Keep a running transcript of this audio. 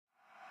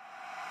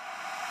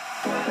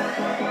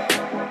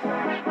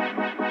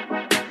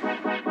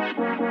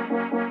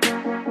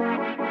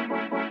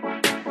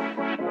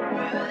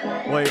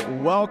Wait,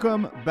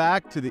 welcome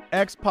back to the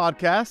X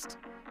Podcast.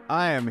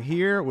 I am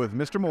here with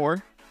Mr.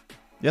 Moore.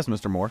 Yes,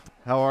 Mr. Moore.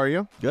 How are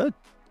you? Good.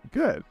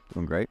 Good.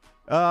 Doing great.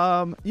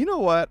 You know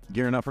what?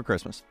 Gearing up for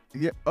Christmas.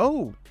 Yeah.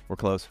 Oh, We're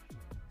close.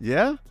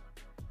 yeah?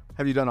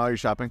 Have you done all your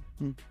shopping?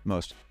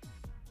 Most.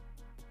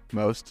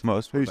 Most.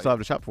 Who do you still have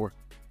to shop for?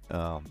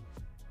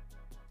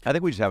 I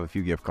think we just have a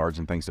few gift cards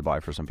and things to buy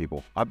for some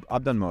people.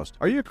 I've done most.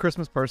 Are you a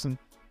Christmas person?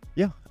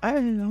 Yeah. I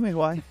mean,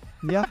 why?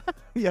 Yeah.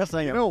 Yes,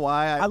 I am. You know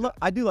why?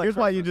 I do like Here's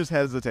why you Christmas. just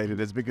hesitated.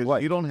 It's because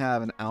What? you don't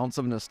have an ounce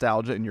of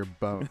nostalgia in your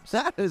bones.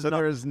 That is So not...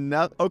 there is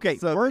nothing. Okay,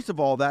 So first of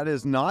all, that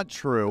is not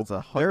true. It's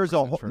 100% There's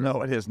a true.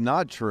 No, it is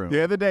not true.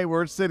 The other day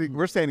we're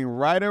standing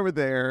right over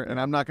there, and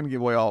I'm not going to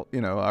give away all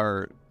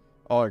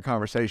our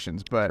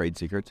conversations, but Trade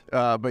secrets.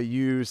 but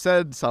you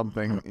said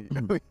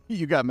something.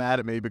 You got mad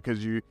at me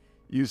because you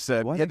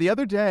said, What? yeah, the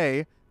other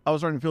day I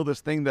was starting to feel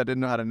this thing that I didn't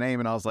know how to name,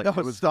 and I was like,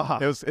 Oh,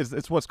 stop.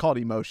 It's what's called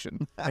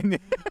emotion.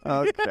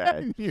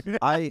 Okay.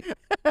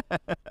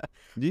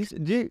 Do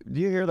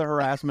you hear the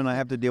harassment I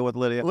have to deal with,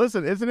 Lydia?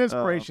 Listen, it's an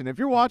inspiration. If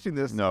you're watching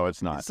this, No,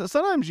 it's not. so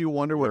sometimes you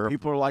wonder what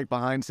people are like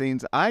behind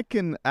scenes. I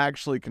can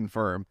actually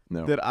confirm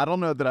No. that I don't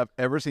know that I've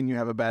ever seen you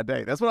have a bad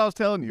day. That's what I was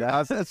telling you.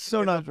 That's so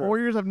In not the true. 4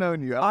 years I've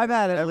known you, I've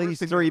had at ever least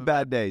seen 3 you-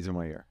 bad days in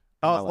my year.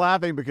 I was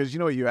laughing because you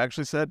know what you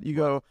actually said? You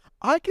go,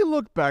 I can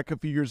look back a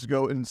few years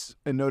ago and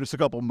notice a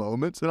couple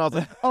moments. And I was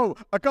like, oh,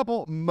 a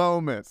couple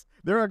moments.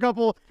 There are a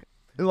couple,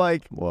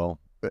 like, Well,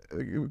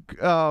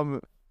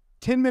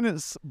 10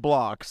 minutes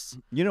blocks.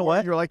 you know where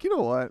what? You're like, you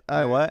know what? You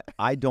know what?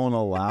 I don't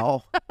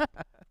allow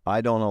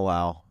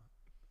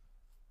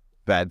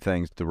bad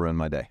things to ruin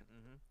my day.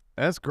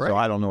 That's great. So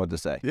I don't know what to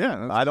say.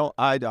 Yeah. I don't.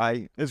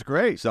 I. It's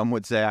great. Some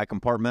would say I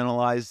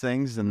compartmentalize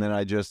things, and then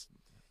I just.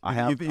 I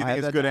have. You think I have,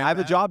 it's that- good and I have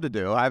a bad? job to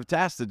do. I have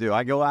tasks to do.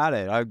 I go at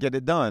it. I get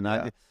it done.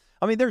 Yeah.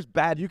 I mean, there's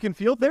bad. You can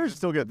feel things and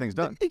still get things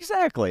done.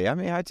 Exactly. I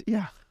mean, I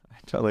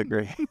totally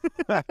agree.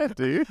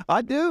 Do you?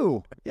 I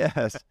do.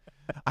 Yes.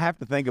 I have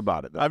to think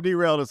about it. Though. I've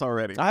derailed us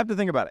already. I have to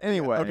think about it.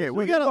 Anyway. Okay,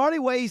 we we gotta- already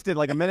wasted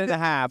like a minute and a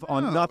half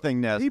on No,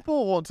 nothingness.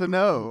 People want to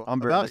know. I'm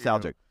very about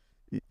nostalgic.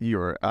 You.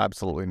 You're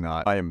absolutely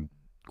not. I am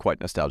quite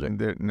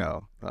nostalgic.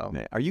 No.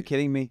 Are you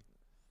kidding me?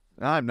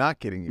 I'm not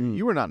kidding you.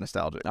 You were not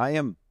nostalgic. I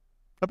am.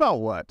 About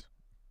what?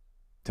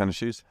 Tennis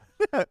shoes.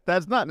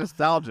 That's not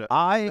nostalgia.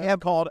 I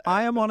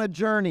am on a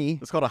journey.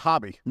 It's called a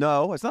hobby.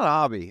 No, it's not a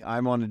hobby.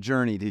 I'm on a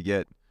journey to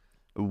get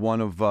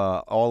one of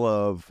all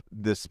of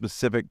the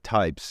specific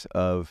types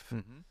of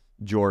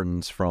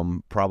Jordans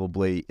from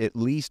probably at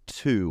least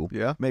 2.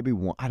 Yeah. Maybe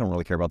 1. I don't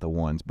really care about the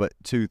ones, but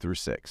 2 through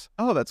 6.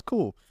 Oh, that's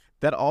cool.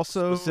 That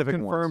also Specific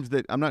confirms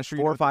that I'm not sure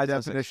 4, you know 5, what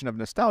the 6. definition of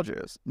nostalgia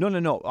is. No.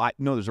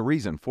 No, there's a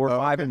reason. 4, Oh,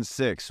 5, okay. and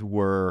 6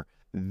 were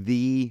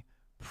the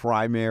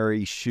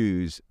primary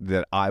shoes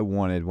that I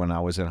wanted when I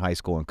was in high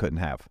school and couldn't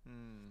have.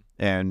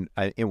 And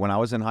when I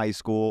was in high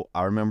school,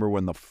 I remember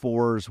when the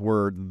 4s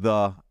were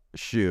the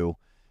shoe,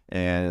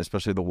 and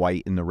especially the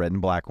white and the red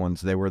and black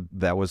ones.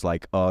 That was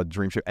like a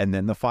dream shoe. And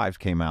then the 5s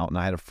came out, and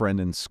I had a friend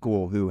in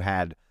school who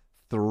had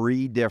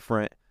 3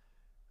 different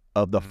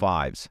of the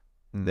 5s.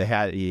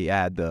 He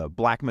had the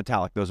black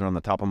metallic. Those are on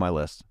the top of my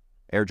list.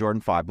 Air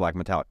Jordan 5 black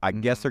metallic. I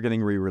guess they're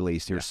getting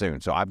re-released here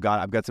soon. So I've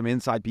got some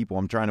inside people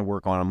I'm trying to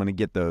work on. I'm going to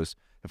get those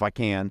if I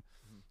can.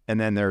 And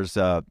then there's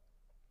and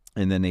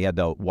then he had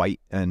the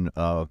white and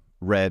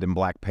red and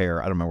black pair.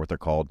 I don't remember what they're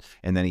called.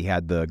 And then he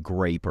had the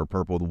grape or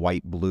purple, the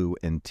white, blue,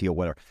 and teal,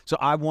 whatever. So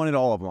I wanted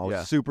all of them. I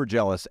was super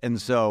jealous.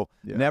 And so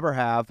I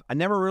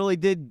never really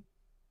did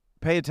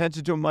pay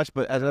attention to them much.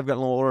 But as I've gotten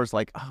a little older, it's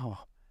like,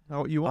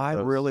 You want I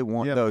those. really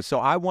want those. So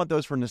I want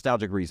those for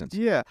nostalgic reasons.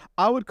 Yeah,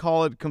 I would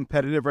call it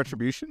competitive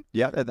retribution.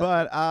 Yeah.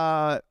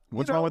 But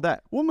What's wrong with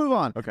that? We'll move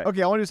on. Okay. I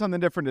want to do something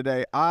different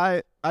today.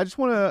 I just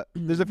want to.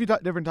 There's a few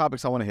different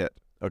topics I want to hit.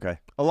 Okay.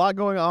 A lot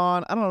going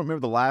on. I don't remember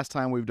the last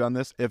time we've done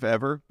this, if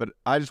ever, but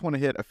I just want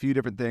to hit a few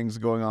different things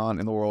going on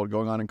in the world,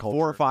 going on in culture.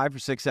 4 or 5 or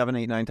 6, 7,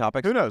 8, 9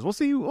 topics. Who knows? We'll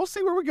see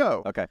where we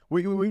go. Okay.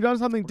 We've done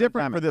something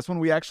different time for it. this one.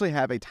 We actually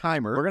have a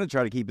timer. We're going to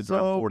try to keep it So,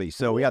 around 40.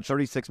 So we got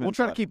 36 minutes. We'll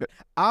try to left. keep it.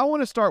 I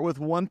want to start with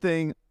one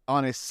thing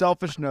on a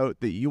selfish note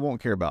that you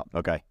won't care about.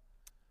 Okay.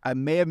 I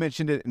may have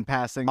mentioned it in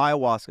passing.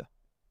 Ayahuasca.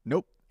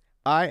 Nope.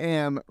 I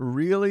am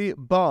really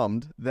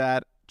bummed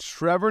that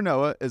Trevor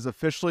Noah is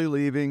officially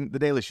leaving The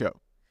Daily Show.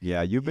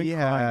 Yeah, you've been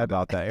crying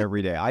about that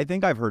every day. I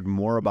think I've heard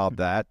more about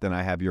that than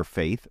I have your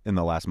faith in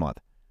the last month.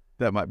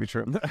 That might be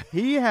true.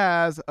 He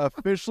has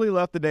officially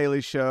left The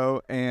Daily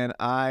Show, and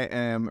I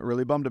am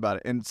really bummed about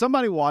it. And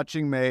somebody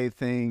watching may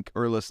think,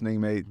 or listening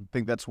may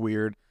think that's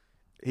weird.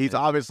 He's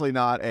obviously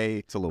not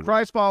a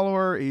Christ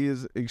follower. He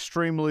is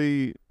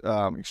extremely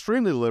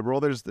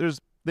liberal. There's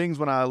things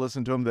when I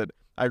listen to him that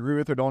I agree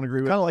with or don't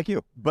agree with. Kind of like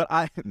you. But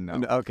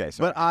no. Okay,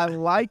 sorry. But I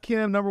like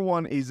him. Number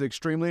one, he's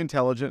extremely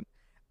intelligent.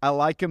 I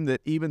like him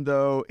that even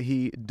though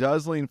he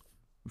does lean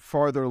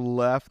farther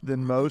left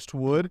than most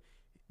would,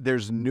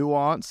 there's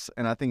nuance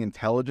and I think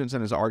intelligence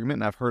in his argument,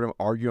 and I've heard him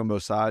argue on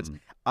both sides.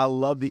 I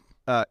love the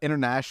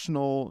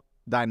international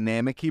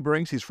dynamic he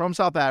brings. He's from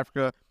South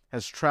Africa,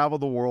 has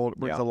traveled the world,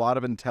 brings a lot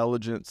of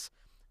intelligence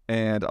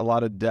and a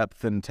lot of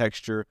depth and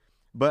texture.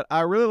 But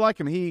I really like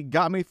him. He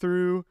got me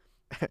through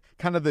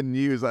kind of the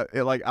news.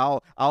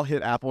 I'll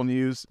hit Apple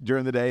News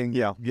during the day and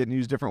get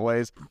news different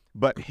ways.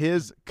 But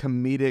his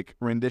comedic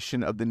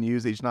rendition of the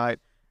news each night,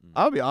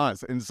 I'll be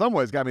honest, in some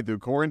ways got me through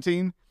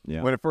quarantine.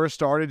 Yeah. When it first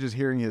started, just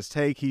hearing his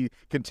take, he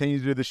continued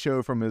to do the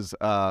show from his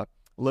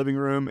living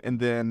room. And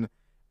then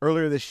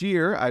earlier this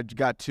year, I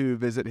got to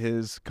visit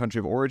his country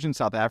of origin,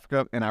 South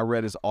Africa, and I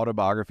read his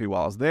autobiography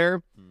while I was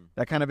there.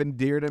 That kind of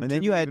endeared him. And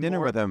then you had dinner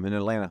with him in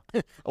Atlanta.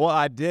 Well,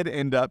 I did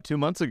end up 2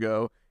 months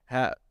ago,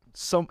 I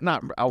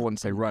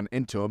wouldn't say run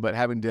into him, but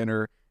having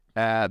dinner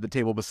at the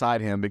table beside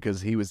him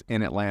because he was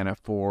in Atlanta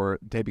for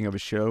taping of a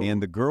show.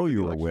 And the girl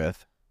you were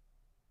with,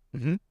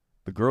 the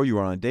girl you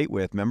were on a date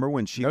with, remember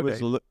when she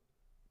was...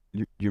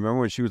 You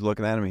remember when she was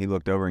looking at him and he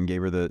looked over and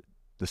gave her the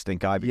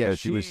stink eye because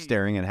she was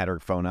staring and had her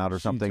phone out or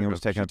something and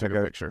was taking a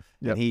picture.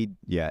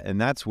 Yep.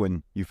 And that's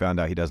when you found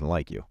out he doesn't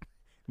like you.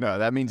 No,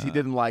 that means he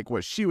didn't like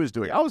what she was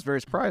doing. I was very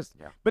surprised.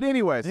 Yeah. But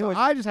anyway, so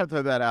I just have to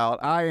throw that out.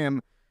 I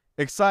am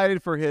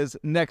excited for his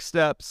next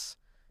steps.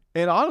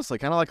 And honestly,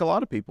 kind of like a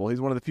lot of people,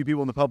 he's one of the few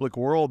people in the public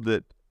world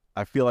that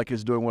I feel like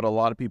is doing what a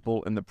lot of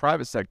people in the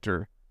private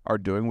sector are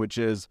doing, which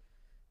is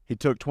he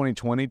took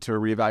 2020 to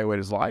reevaluate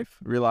his life,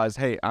 realized,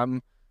 hey,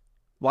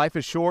 life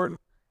is short.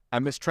 I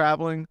miss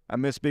traveling. I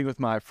miss being with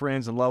my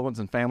friends and loved ones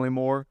and family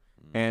more.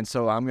 And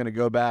so I'm going to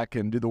go back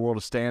and do the world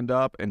of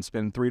stand-up and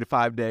spend 3 to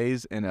 5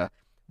 days in a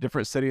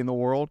different city in the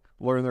world,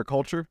 learn their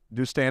culture,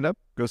 do stand-up,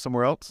 go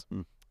somewhere else.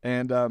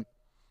 And so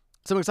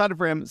I'm excited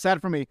for him,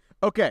 sad for me.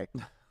 Okay,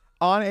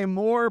 on a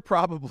more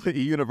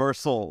probably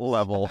universal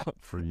level,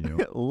 for you,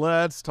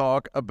 let's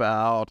talk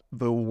about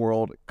the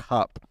World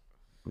Cup.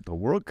 The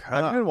World Cup?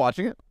 Have you been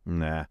watching it?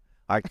 Nah.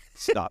 I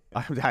stopped.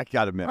 I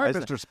got to admit. All right,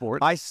 Mr.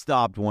 Sports. I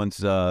stopped once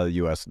the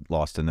U.S.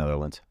 lost to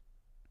Netherlands.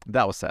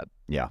 That was sad.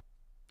 Yeah.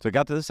 So it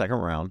got to the second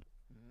round.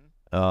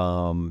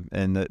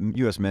 And the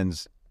U.S.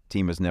 men's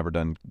team has never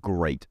done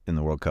great in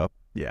the World Cup.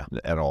 Yeah.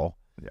 At all.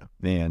 Yeah.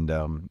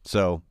 And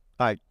so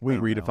we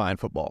redefine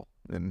football.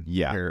 And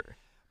here.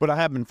 But I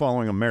have been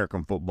following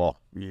American football.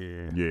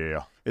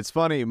 Yeah. It's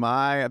funny.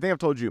 I think I've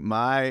told you,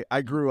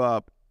 I grew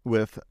up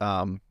with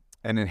an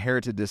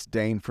inherited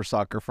disdain for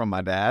soccer from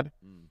my dad.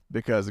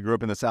 Because I grew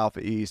up in the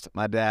Southeast.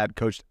 My dad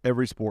coached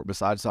every sport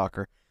besides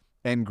soccer.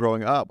 And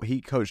growing up,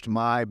 he coached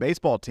my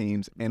baseball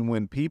teams. And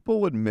when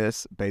people would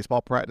miss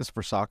baseball practice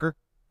for soccer,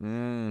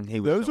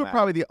 those were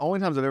probably the only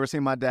times I've ever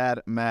seen my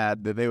dad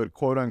mad that they would,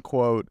 quote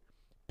unquote,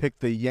 pick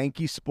the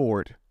Yankee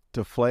sport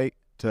to flake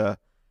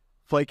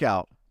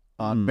out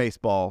on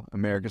baseball,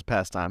 America's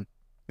pastime.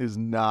 Is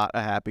not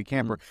a happy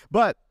camper.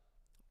 But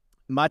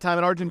my time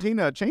in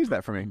Argentina changed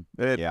that for me.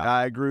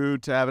 I grew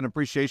to have an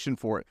appreciation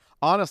for it.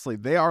 Honestly,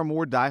 they are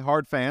more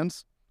diehard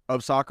fans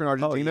of soccer in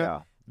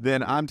Argentina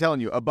than I'm telling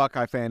you a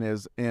Buckeye fan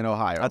is in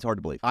Ohio. That's hard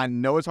to believe. I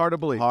know it's hard to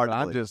believe.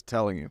 I'm just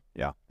telling you.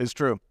 Yeah. It's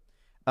true.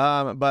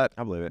 But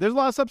I believe it. There's a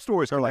lot of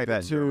sub-stories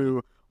connected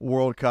to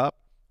World Cup.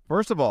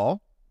 First of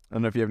all, I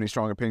don't know if you have any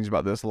strong opinions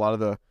about this. A lot of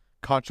the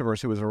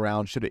controversy was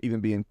around should it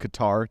even be in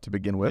Qatar to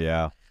begin with.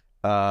 Yeah.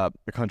 A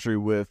country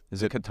with...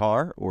 Is it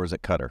Qatar or is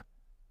it Qatar?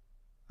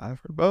 I've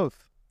heard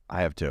both.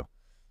 I have too.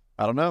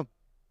 I don't know.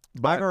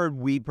 But I've heard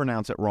we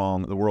pronounce it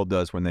wrong. The world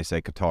does when they say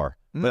Qatar.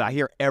 But I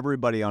hear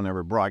everybody on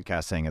every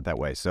broadcast saying it that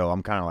way. So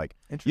I'm kind of like,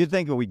 you'd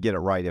think that we'd get it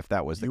right if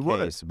that was the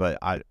case. But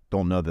I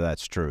don't know that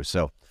that's true.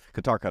 So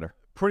Qatar.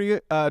 Pretty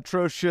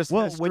atrocious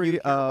history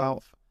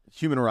of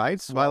human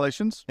rights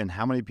violations. And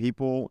how many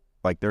people,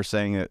 like they're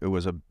saying it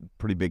was a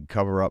pretty big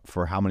cover-up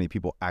for how many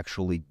people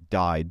actually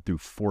died through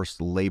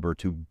forced labor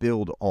to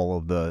build all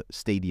of the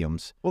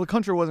stadiums. Well, the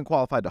country wasn't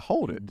qualified to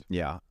hold it.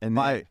 Yeah. And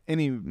by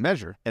any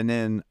measure. And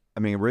then,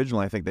 I mean,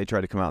 originally I think they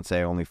tried to come out and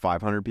say only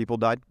 500 people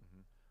died.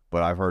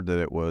 But I've heard that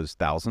it was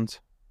thousands,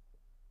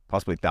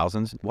 possibly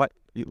thousands. What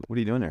are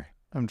you doing there?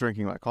 I'm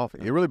drinking my coffee.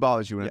 It really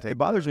bothers you when it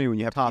bothers me when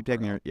you have to keep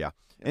taking your... Yeah.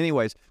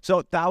 Anyways,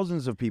 so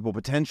thousands of people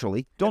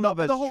potentially. Don't know if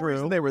that's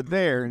true. They were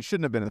there and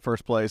shouldn't have been in the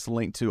first place,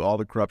 linked to all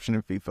the corruption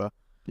in FIFA.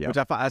 Yeah. Which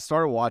I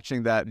started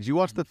watching that. Did you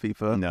watch the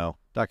FIFA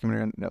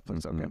documentary on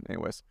Netflix? Okay.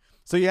 Anyways.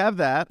 So you have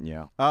that.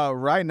 Yeah.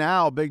 Right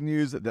now, big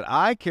news that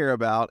I care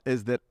about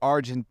is that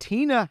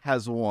Argentina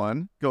has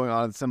won going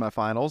on in the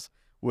semifinals,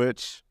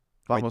 which...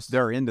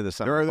 they're into the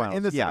semifinals. They're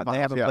in the semifinals. They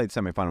haven't played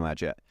semifinal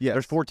match yet. Yeah.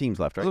 There's 4 teams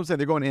left, right? That's what I'm saying.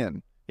 They're going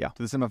in to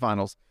the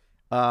semifinals.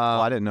 Well,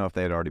 I didn't know if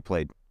they had already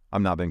played.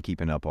 I've not been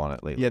keeping up on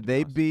it lately. Yeah,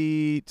 they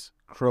beat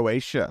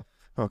Croatia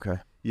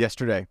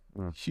yesterday.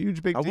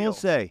 Huge big deal. I will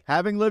say,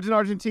 having lived in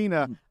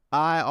Argentina,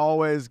 I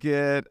always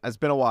get, it's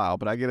been a while,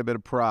 but I get a bit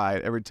of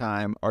pride every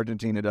time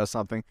Argentina does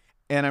something,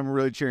 and I'm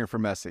really cheering for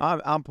Messi.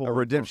 I'm pulling a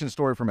redemption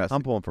story for Messi.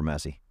 I'm pulling for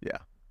Messi. Yeah.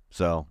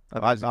 So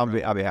I'll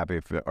be happy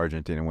if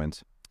Argentina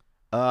wins.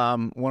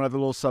 One other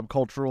little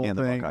subcultural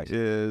thing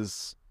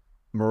is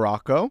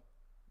Morocco.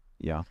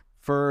 Yeah.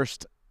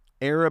 First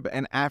Arab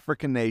and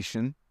African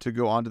nation to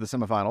go on to the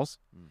semifinals.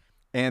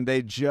 And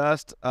they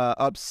just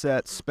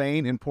upset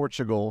Spain and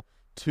Portugal.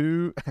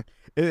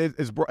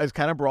 It's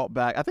kind of brought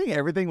back, I think,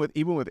 everything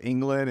even with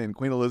England and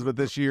Queen Elizabeth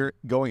this year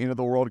going into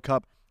the World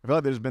Cup. I feel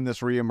like there's been this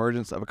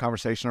reemergence of a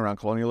conversation around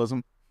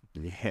colonialism.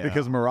 Yeah.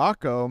 Because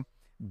Morocco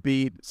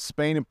beat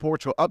Spain and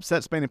Portugal,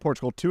 upset Spain and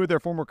Portugal, 2 of their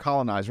former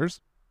colonizers.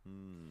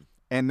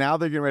 And now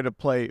they're getting ready to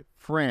play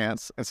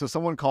France. And so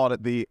someone called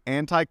it the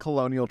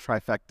anti-colonial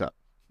trifecta.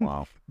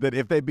 Wow. That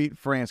if they beat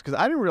France, because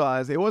I didn't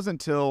realize it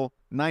wasn't until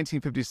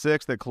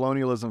 1956 that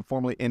colonialism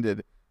formally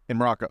ended in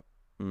Morocco.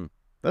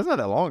 That's not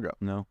that long ago.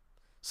 No.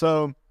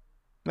 So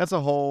that's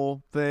a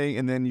whole thing.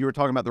 And then you were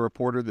talking about the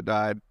reporter that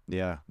died.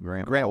 Yeah.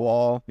 Grant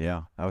Wall.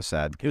 Yeah. That was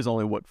sad. He was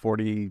only, what,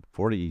 48,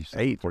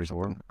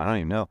 44? I don't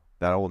even know.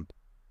 That old.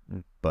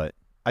 But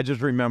I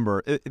just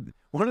remember,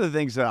 one of the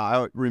things that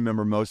I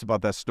remember most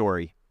about that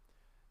story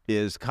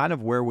is kind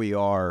of where we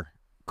are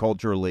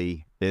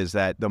culturally, is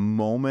that the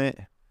moment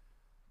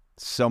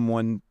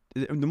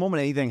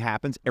anything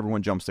happens,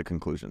 everyone jumps to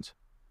conclusions.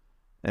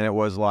 And it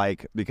was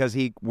like, because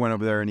he went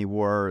over there and he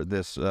wore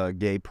this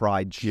gay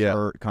pride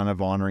shirt, kind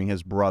of honoring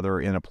his brother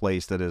in a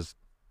place that is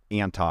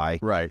anti,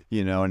 right?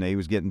 And he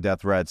was getting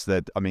death threats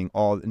that,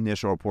 all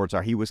initial reports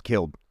are he was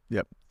killed.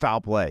 Yep.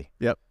 Foul play.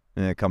 Yep.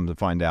 And it comes to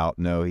find out,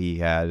 no, he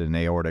had an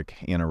aortic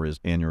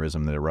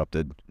aneurysm that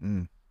erupted.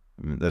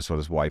 That's what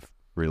his wife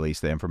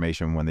released the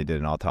information when they did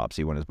an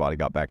autopsy when his body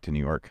got back to New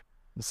York.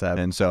 Sad.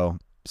 And so,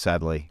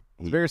 sadly,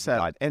 it's very sad.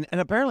 Died. And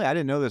apparently, I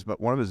didn't know this, but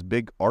one of his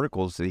big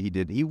articles that he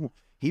did,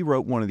 he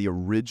wrote one of the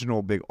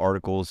original big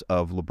articles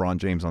of LeBron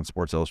James on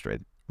Sports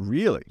Illustrated.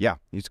 Really? Yeah.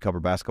 He used to cover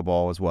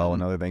basketball as well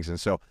and other things. And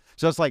so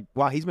it's like,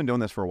 wow, he's been doing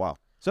this for a while.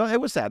 So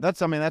it was sad.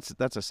 That's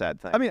a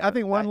sad thing. I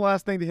think one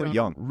last thing to hit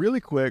young. on really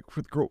quick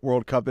for the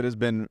World Cup that has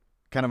been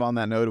kind of on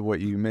that note of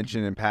what you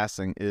mentioned in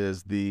passing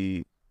is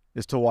to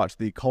watch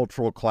the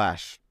cultural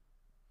clash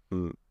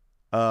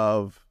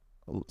of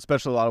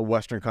especially a lot of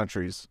Western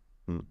countries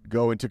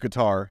go into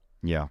Qatar.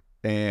 Yeah.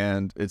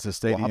 And it's a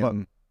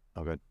stadium.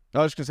 Good. I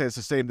was just going to say it's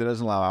a stadium that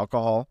doesn't allow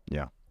alcohol.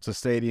 Yeah. It's a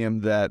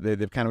stadium that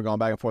they've kind of gone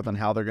back and forth on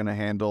how they're going to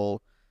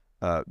handle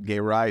gay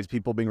rights,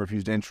 people being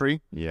refused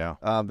entry. Yeah.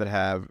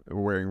 That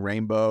were wearing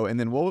rainbow. And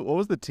then what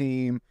was the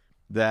team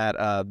that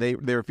they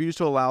refused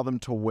to allow them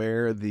to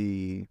wear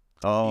the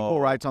equal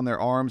rights on their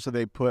arms, so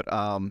they put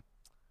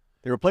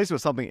they replaced it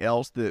with something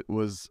else that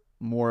was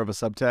more of a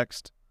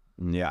subtext.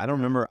 Yeah, I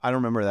don't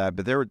remember that,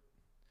 but there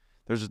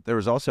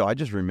was also, I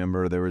just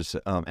remember there was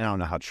and I don't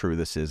know how true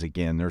this is.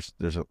 Again, there's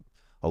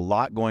a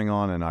lot going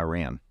on in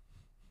Iran.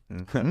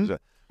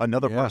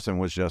 Another person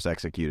was just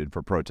executed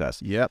for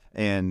protest. Yep.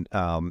 And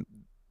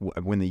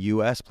when the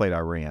U.S. played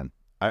Iran,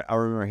 I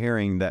remember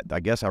hearing that, I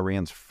guess,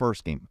 Iran's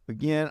first game.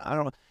 Again, I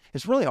don't know.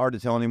 It's really hard to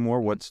tell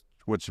anymore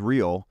what's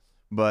real,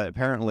 but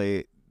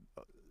apparently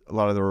a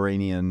lot of the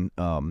Iranian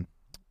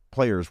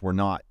players were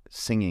not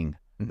singing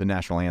the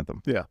national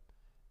anthem. Yeah.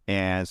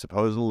 And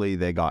supposedly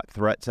they got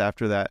threats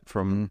after that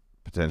from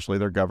potentially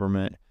their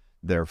government.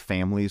 Their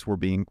families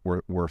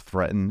were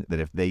threatened that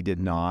if they did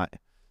not.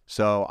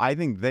 So I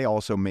think they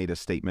also made a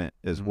statement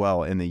as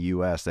well in the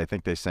U.S. I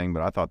think they sang,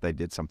 but I thought they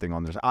did something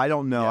on this. I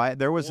don't know. Yeah.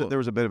 There was a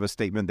bit of a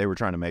statement they were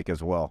trying to make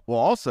as well. Well,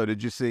 also,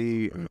 did you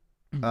see?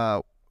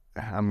 I'm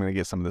going to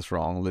get some of this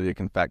wrong. Lydia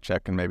can fact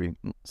check and maybe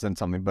send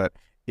something, but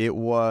it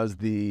was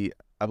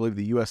I believe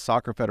the U.S.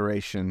 Soccer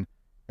Federation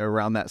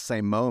around that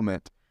same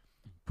moment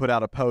put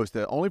out a post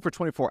that only for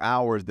 24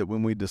 hours that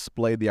when we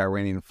displayed the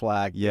Iranian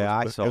flag,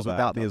 I saw it was that.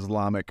 without the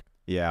Islamic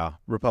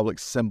Republic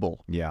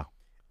symbol. Yeah.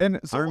 And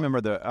so I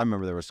remember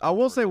there was. I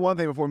will say one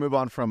thing before we move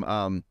on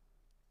from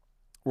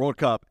World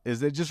Cup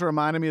is it just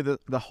reminded me of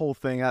the whole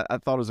thing. I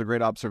thought it was a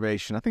great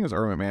observation. I think it was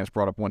Erwin McManus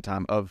brought up one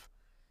time of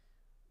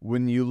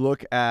when you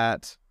look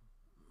at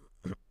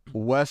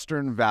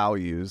Western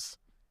values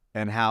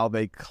and how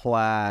they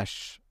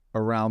clash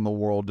around the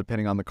world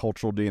depending on the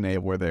cultural DNA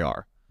of where they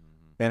are,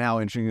 and how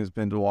interesting it's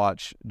been to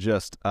watch.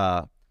 Just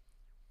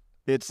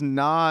it's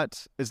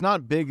not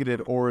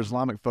bigoted or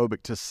Islamic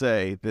phobic to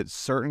say that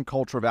certain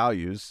cultural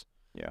values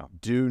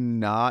do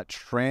not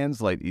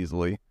translate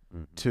easily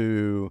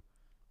to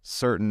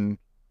certain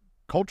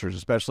cultures,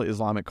 especially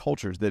Islamic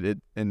cultures.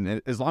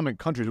 And Islamic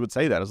countries would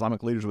say that,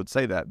 Islamic leaders would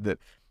say that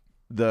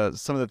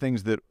some of the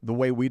things that the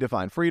way we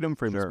define freedom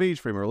of speech,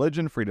 freedom of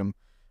religion, freedom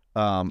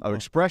of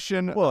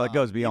expression. Well, it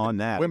goes beyond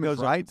that. Women's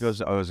rights. I was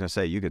going to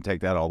say, you could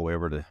take that all the way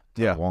over to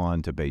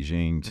Taiwan, to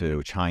Beijing,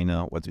 to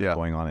China. What's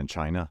going on in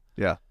China?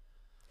 Yeah,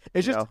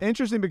 it's just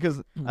interesting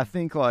because I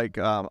think like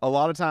a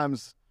lot of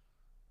times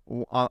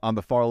on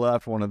the far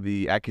left, one of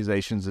the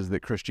accusations is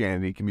that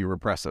Christianity can be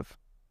repressive,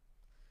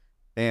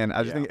 and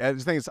I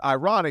just think it's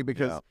ironic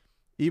because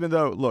even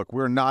though, look,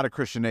 we're not a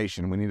Christian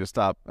nation, we need to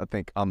stop. I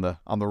think on the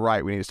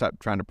right, we need to stop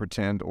trying to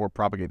pretend or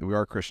propagate that we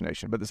are a Christian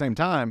nation. But at the same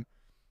time,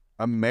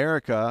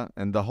 America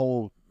and the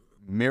whole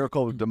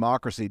miracle of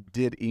democracy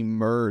did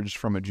emerge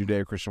from a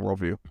Judeo-Christian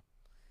worldview,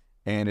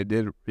 and it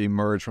did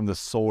emerge from the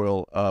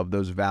soil of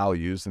those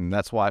values, and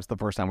that's why it's the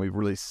first time we've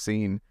really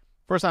seen,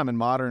 first time in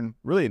modern,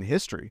 really in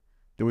history,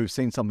 that we've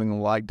seen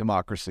something like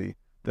democracy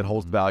that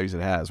holds the values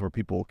it has, where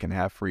people can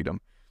have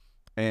freedom.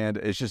 And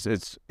it's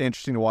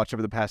interesting to watch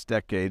over the past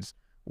decades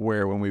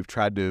where when we've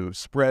tried to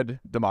spread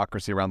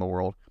democracy around the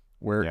world,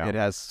 where it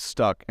has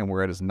stuck and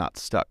where it has not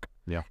stuck.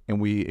 Yeah.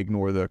 And we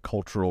ignore the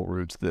cultural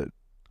roots that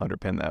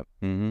underpin that.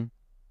 Mm-hmm.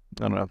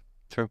 I don't know.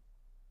 True.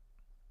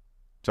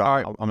 So all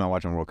right, I'm not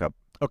watching the World Cup.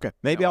 Okay.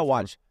 Maybe I'll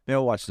watch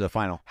the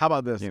final. How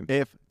about this? Yeah.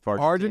 If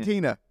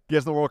Argentina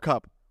gets the World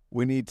Cup,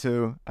 we need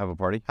to Have a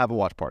party? have a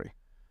watch party.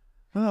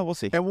 We'll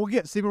see. And we'll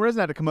get Stephen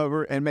Resnick to come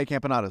over and make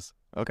empanadas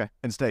Okay.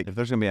 and steak If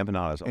there's going to be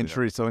empanadas, I'll and do that.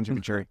 chorizo and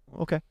chimichurri.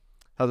 Okay.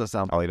 How's that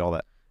sound? I'll eat all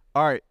that.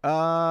 All right.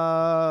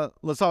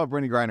 Let's talk about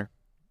Brittney Griner.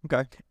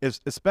 Okay.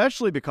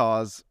 Especially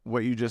because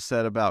what you just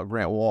said about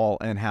Grant Wall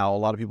and how a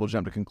lot of people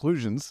jumped to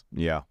conclusions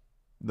Yeah.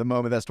 the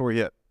moment that story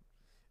hit.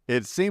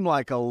 It seemed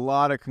like a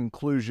lot of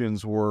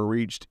conclusions were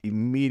reached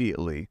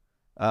immediately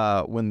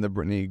when the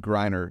Brittney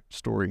Griner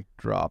story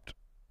dropped.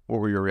 What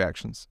were your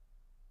reactions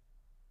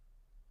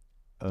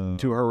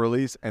to her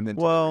release and then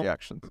to the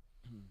reactions?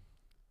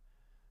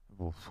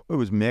 It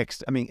was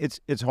mixed. I mean,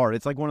 it's hard.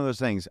 It's like one of those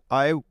things.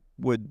 I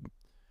would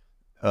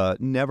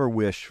never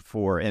wish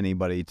for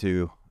anybody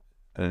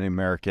an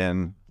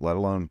American, let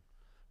alone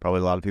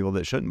probably a lot of people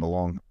that shouldn't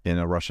belong in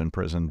a Russian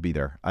prison, be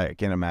there. I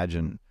can't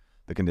imagine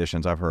the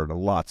conditions. I've heard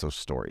lots of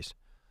stories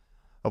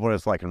of what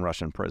it's like in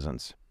Russian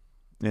prisons.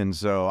 And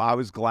so I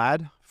was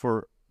glad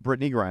for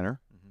Brittney Griner.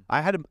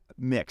 I had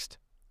mixed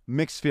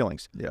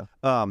feelings. Yeah.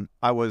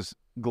 I was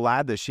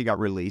glad that she got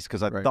released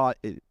because I thought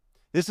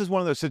this is one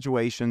of those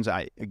situations.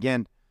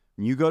 Again,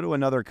 when you go to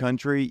another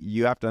country,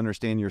 you have to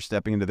understand you're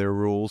stepping into their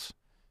rules,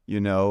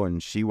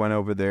 and she went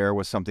over there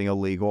with something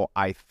illegal.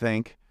 I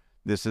think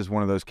this is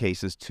one of those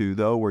cases too,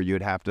 though, where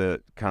you'd have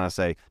to kind of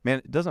say, man,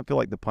 it doesn't feel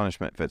like the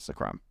punishment fits the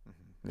crime.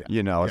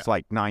 Yeah. It's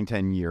like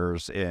 9-10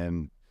 years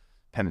in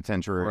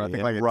penitentiary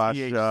in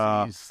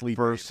Russia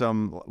for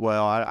some.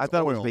 Well, I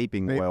thought it was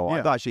vaping oil.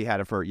 I thought she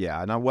had it for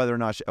not whether or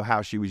not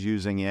how she was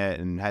using it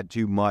and had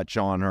too much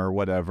on her,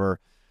 whatever.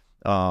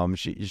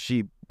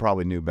 She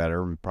probably knew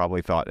better and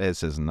probably thought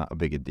this is not a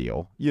big a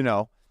deal,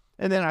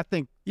 And then I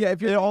think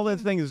if all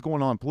that thing is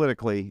going on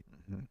politically,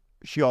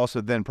 she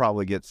also then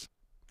probably gets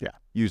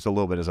used a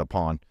little bit as a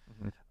pawn.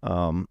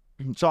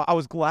 So I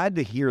was glad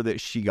to hear that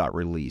she got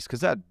released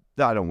because I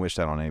don't wish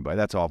that on anybody.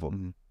 That's awful.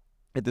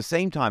 At the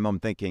same time, I'm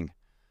thinking,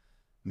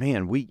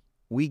 man, we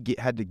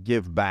had to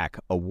give back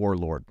a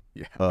warlord.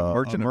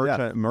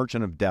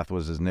 Merchant of Death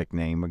was his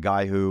nickname, a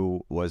guy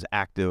who was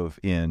active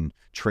in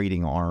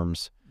trading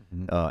arms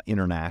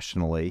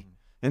internationally.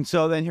 And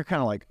so then you're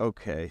kind of like,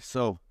 okay,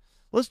 so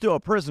let's do a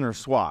prisoner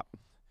swap.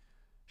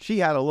 She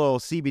had a little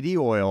CBD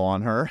oil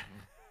on her.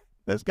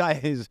 This guy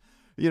is,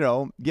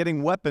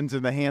 getting weapons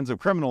in the hands of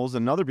criminals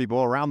and other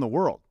people around the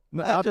world.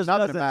 Not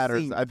that it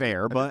matters.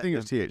 Fair, but I think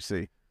it's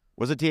THC.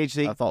 Was it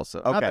THC? I thought so.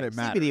 Okay. Not that it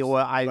matters. CBD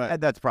oil,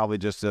 that's probably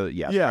just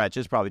stretch.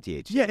 It's probably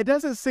THC. Yeah, it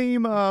doesn't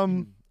seem.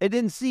 It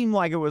didn't seem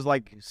like it was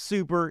like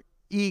super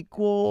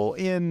equal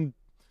in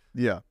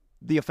the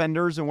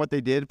offenders and what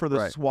they did for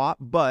the swap,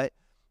 but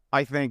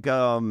I think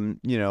I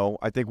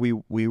think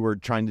we were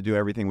trying to do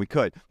everything we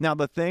could. Now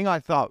the thing I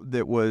thought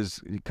that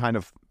was kind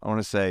of, I want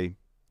to say,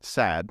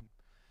 sad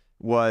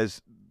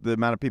was the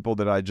amount of people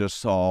that I just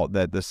saw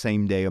that the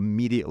same day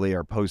immediately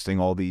are posting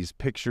all these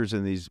pictures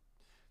and these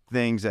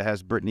things that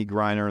has Brittney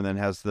Griner and then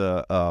has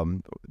the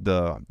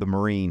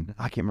Marine.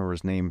 I can't remember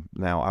his name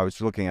now. I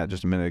was looking at it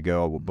just a minute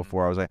ago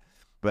before I was like,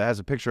 but it has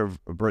a picture of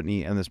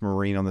Brittney and this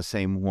Marine on the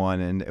same one,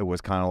 and it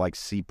was kind of like,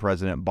 see,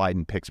 President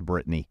Biden picks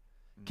Brittney.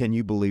 Can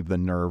you believe the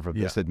nerve of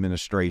this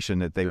administration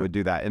that they would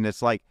do that? And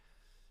it's like,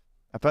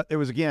 I thought it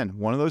was, again,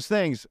 one of those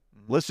things.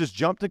 Let's just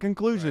jump to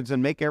conclusions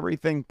and make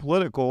everything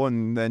political,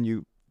 and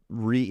then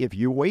if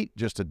you wait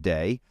just a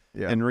day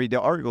and read the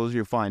articles,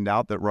 you find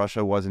out that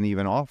Russia wasn't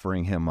even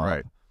offering him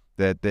up.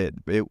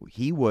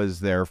 He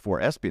was there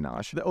for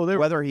espionage.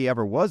 Whether he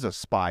ever was a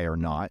spy or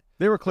not,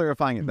 they were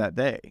clarifying it that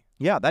day.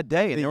 Yeah, that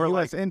day, and the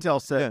U.S.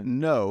 Intel said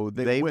no,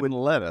 they wouldn't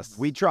let us.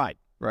 We tried.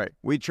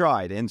 We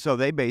tried, and so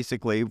they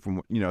basically,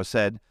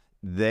 said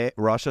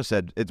Russia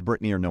said it's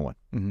Brittney or no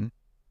one.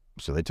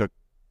 So they took.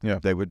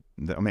 They would.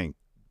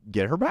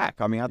 Get her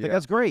back. I think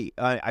that's great.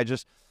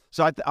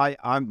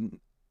 I'm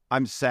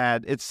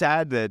sad. It's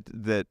sad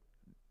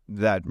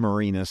that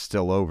Marine is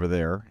still over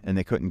there and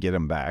they couldn't get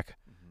him back.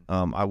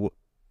 I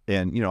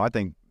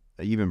think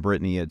even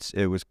Brittney,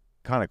 it was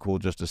kind of cool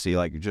just to see,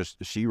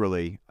 she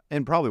really,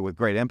 and probably with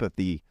great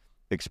empathy,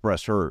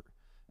 express her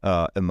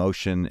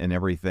emotion and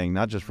everything,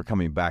 not just for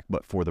coming back,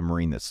 but for the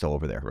Marine that's still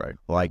over there.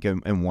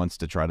 And wants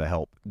to try to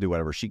help do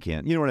whatever she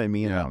can. You know what I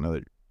mean? I don't know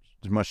that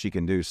there's much she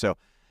can do. So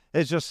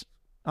it's just,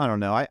 I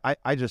don't know.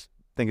 I just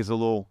think it's a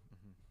little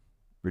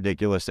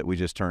ridiculous that we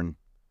just turn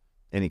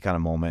any kind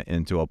of moment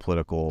into a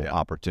political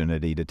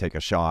opportunity to take a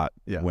shot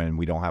when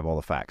we don't have all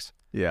the facts.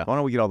 Why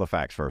don't we get all the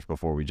facts first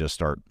before we just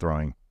start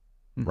throwing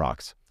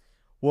rocks?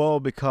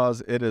 Well,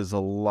 because it is a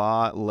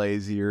lot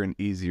lazier and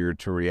easier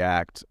to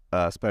react,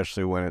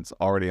 especially when it's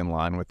already in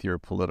line with your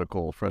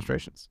political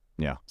frustrations.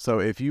 Yeah. So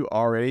if you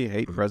already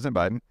hate President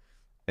Biden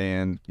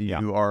and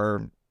you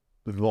are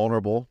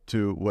vulnerable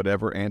to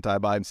whatever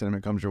anti-Biden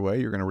sentiment comes your way.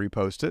 You're going to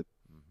repost it.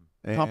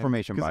 And,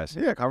 Confirmation bias.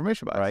 Yeah,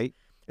 confirmation bias. Right.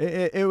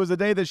 It was a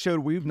day that showed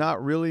we've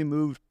not really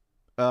moved,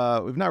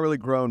 we've not really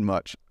grown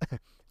much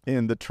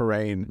in the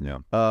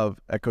terrain of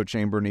echo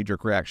chamber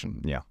knee-jerk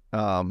reaction. Yeah.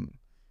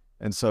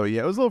 And so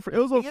it was a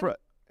little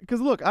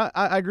because look,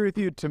 I agree with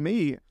you. To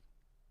me,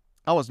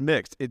 I was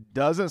mixed. It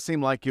doesn't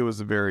seem like it was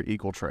a very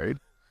equal trade.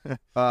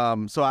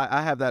 So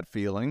I have that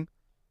feeling.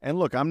 And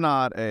look,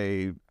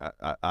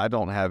 I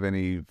don't have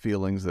any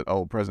feelings that,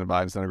 President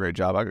Biden's done a great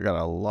job. I got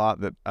a lot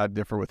that I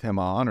differ with him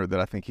on, or that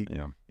I think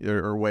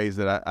or ways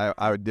that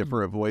I would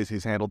differ of ways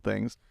he's handled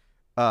things.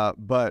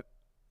 But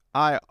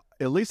I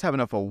at least have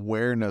enough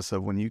awareness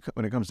of when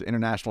it comes to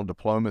international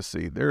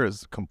diplomacy, there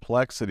is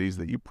complexities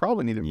that you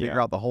probably need to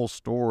figure out the whole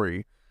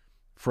story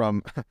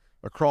from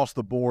across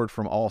the board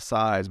from all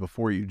sides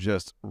before you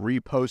just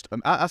repost.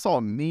 I saw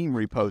a meme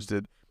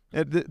reposted.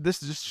 This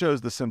just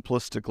shows the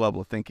simplistic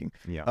level of thinking.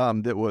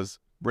 That was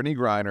Brittney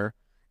Griner,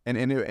 and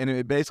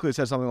it basically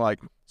said something like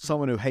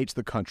someone who hates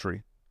the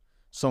country,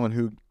 someone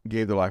who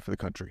gave their life for the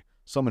country,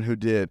 someone who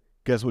did.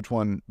 Guess which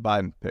one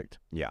Biden picked?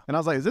 Yeah. And I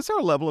was like, is this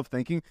our level of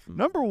thinking?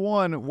 Number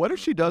one, what if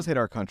she does hate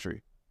our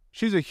country?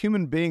 She's a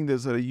human being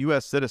that's a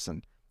U.S.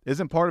 citizen.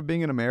 Isn't part of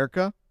being in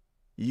America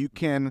you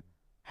can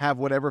have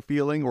whatever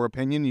feeling or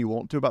opinion you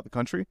want to about the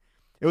country?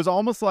 It was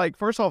almost like,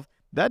 first off,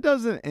 that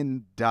doesn't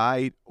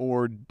indict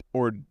or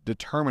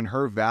determine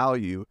her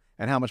value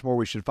and how much more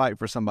we should fight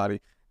for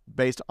somebody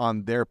based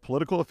on their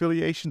political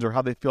affiliations or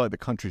how they feel like the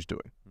country's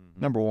doing.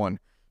 Number one.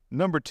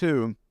 Number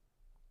two,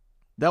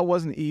 that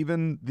wasn't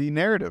even the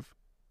narrative.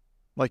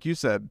 Like you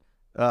said,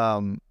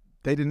 they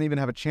didn't even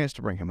have a chance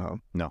to bring him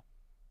home. No.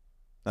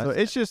 So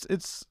it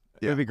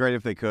would be great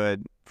if they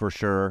could, for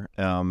sure.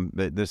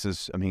 But this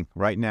is,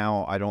 right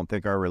now, I don't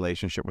think our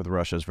relationship with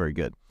Russia is very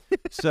good.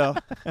 So,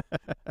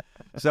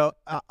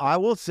 I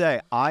will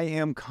say I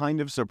am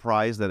kind of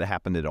surprised that it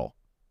happened at all.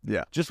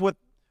 Yeah. Just with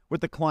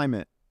the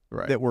climate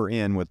that we're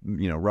in with,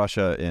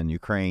 Russia and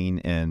Ukraine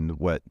and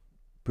what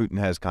Putin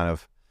has kind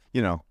of,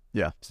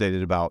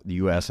 stated about the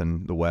U.S.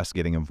 and the West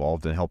getting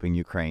involved in helping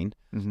Ukraine.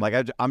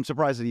 Like, I'm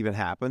surprised it even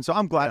happened. So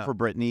I'm glad for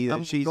Brittney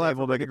that she's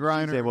able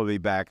to be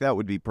back. That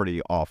would be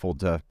pretty awful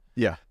to,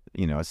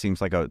 it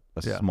seems like a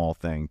small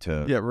thing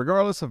to. Yeah,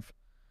 regardless of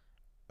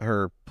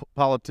her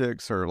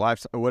politics or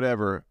lifestyle,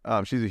 whatever,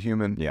 she's a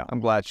human. Yeah. I'm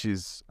glad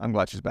she's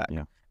back.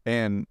 Yeah.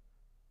 And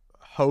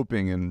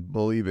hoping and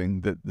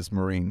believing that this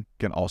Marine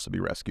can also be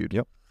rescued.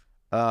 Yep.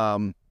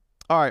 All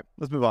right,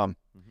 let's move on.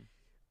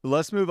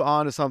 Let's move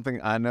on to something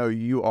I know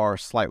you are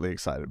slightly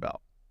excited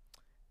about.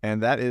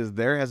 And that is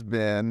there has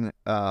been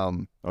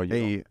you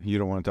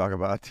don't want to talk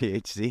about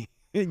THC?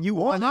 You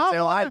want to say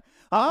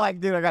I'm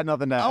like, dude, I got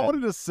nothing to add. I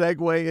wanted to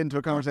segue into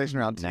a conversation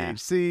around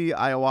THC,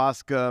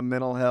 ayahuasca,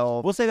 mental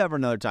health. We'll save that for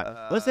another time.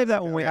 Let's save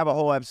that when we have a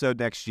whole episode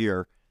next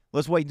year.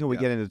 Let's wait until we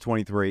get into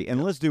 23,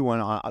 and let's do one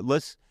on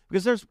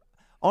because there's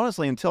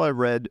honestly, until I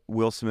read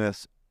Will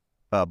Smith's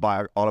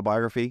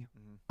autobiography,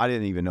 I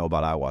didn't even know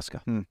about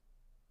ayahuasca.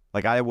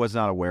 Like, I was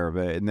not aware of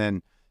it,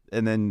 and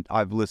then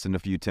I've listened to a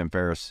few Tim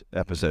Ferriss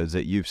episodes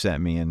that you've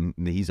sent me, and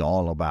he's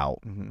all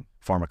about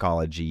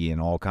pharmacology and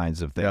all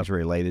kinds of things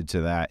related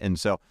to that. And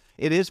so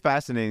it is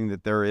fascinating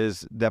that there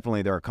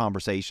are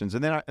conversations,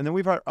 and then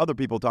we've heard other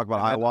people talk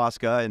about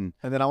ayahuasca, and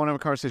then I want to have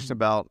a conversation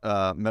about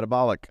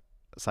metabolic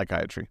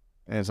psychiatry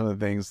and some of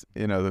the things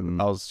that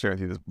I was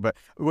sharing with you. But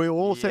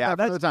we'll save that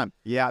for another time.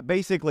 Yeah,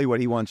 basically what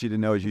he wants you to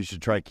know is you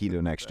should try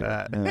keto next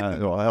year.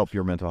 It'll help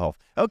your mental health.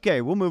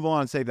 Okay, we'll move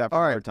on and save that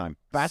for another time.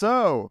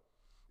 So,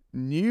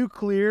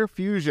 nuclear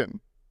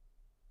fusion.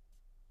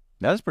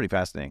 That's pretty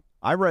fascinating.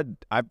 I've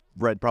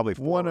read probably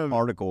 4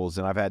 articles,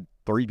 and I've had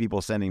 3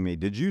 people sending me,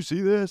 did you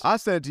see this? I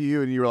said to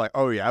you, and you were like,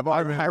 oh, yeah.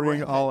 I've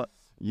read all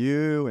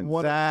you and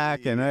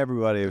Zach and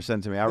everybody have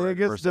sent to me.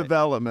 Biggest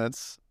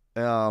developments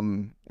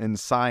in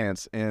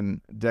science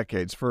in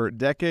decades. For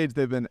decades,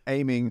 they've been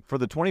aiming for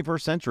the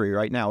 21st century.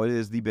 Right now, it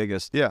is the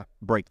biggest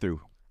breakthrough,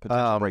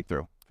 potential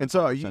breakthrough. And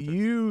so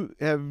you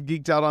have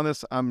geeked out on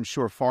this, I'm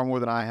sure, far more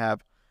than I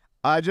have.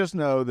 I just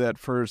know that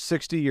for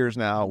 60 years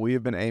now, we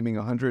have been aiming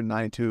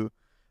 192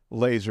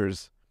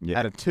 lasers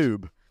at a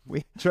tube.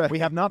 We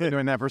have not been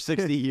doing that for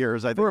 60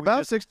 years. I think for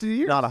about 60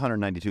 years. Not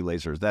 192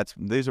 lasers.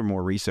 These are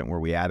more recent, where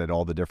we added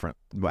all the different,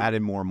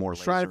 added more and more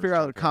lasers. Trying to figure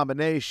out the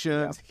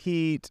combinations,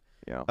 heat,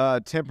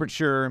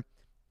 temperature,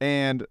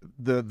 and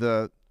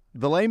the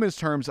layman's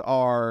terms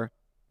are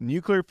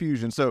nuclear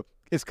fusion. So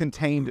it's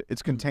contained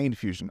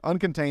fusion.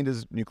 Uncontained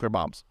is nuclear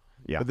bombs.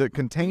 Yeah. But the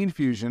contained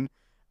fusion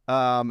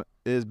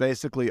is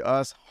basically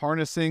us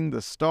harnessing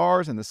the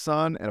stars and the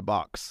sun in a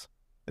box.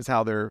 Is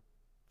how they're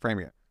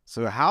framing it.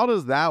 So how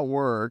does that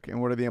work,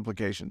 and what are the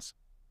implications?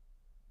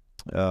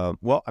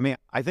 Well,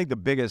 I think the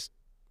biggest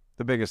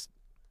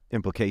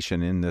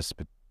implication in this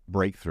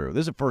breakthrough,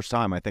 this is the first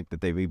time I think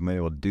that they've even been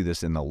able to do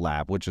this in the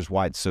lab, which is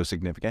why it's so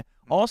significant.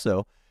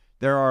 Also,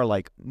 there are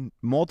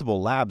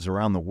multiple labs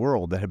around the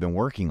world that have been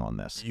working on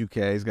this.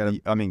 UK's got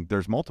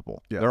there's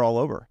multiple. Yeah. They're all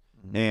over.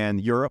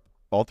 And Europe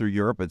all through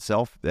Europe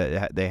itself.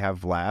 They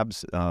have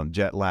labs,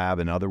 Jet Lab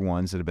and other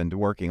ones that have been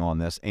working on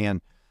this.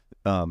 And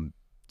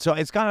so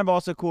it's kind of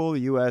also cool. The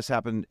U.S.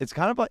 happened. It's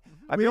kind of like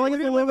I feel like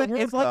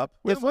it's like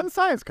it's one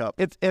science cup.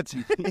 It's it's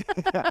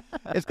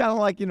kind of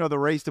like the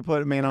race to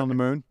put a man on the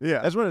moon.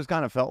 Yeah, that's what it's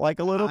kind of felt like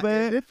a little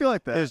bit. It did feel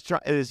like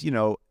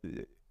that.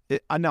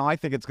 Now I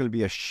think it's going to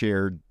be a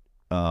shared.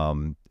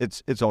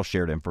 It's all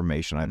shared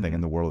information. I think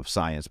in the world of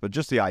science, but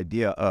just the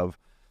idea of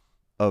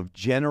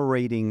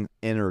generating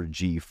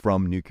energy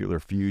from nuclear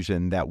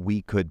fusion that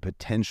we could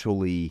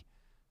potentially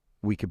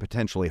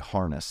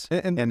harness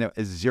and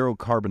zero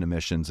carbon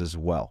emissions as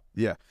well.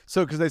 Yeah.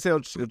 So because they say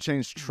it'll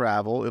change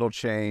travel, it'll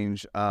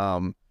change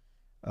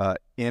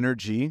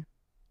energy,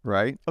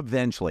 right?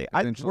 Eventually.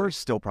 We're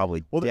still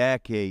probably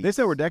decades. They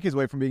said we're decades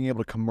away from being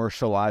able to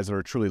commercialize it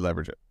or truly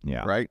leverage it.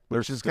 Yeah. Right?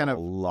 Which is kind of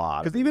a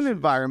lot. Because even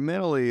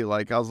environmentally,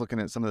 like I was looking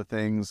at some of the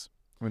things.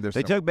 I mean,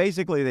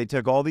 they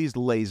took all these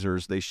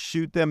lasers, they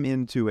shoot them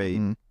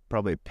into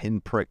probably a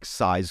pinprick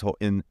size hole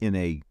in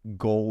a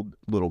gold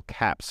little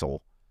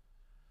capsule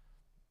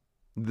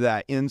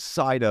that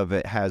inside of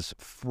it has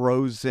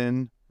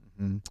frozen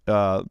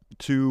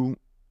two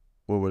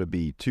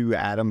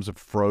atoms of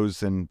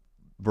frozen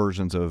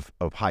versions of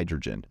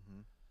hydrogen.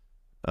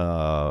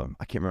 I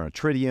can't remember,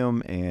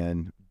 tritium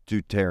and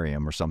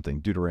deuterium or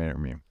something.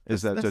 Deuterium.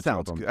 That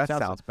sounds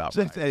about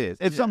right. It is.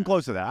 It's something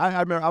close to that. I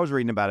remember I was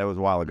reading about it. It was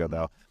a while ago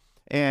though,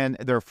 and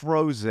they're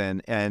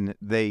frozen, and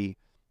they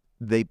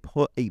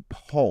put a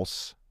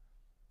pulse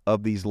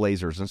of these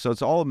lasers, and so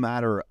it's all a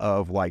matter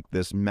of like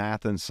this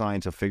math and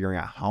science of figuring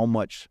out how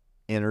much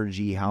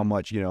energy, how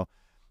much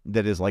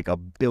that is like a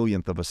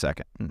billionth of a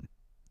second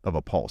of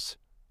a pulse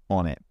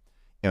on it.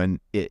 And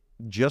it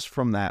just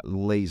from that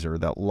laser,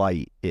 that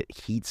light, it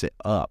heats it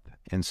up.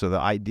 And so the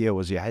idea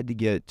was you had to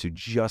get it to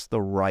just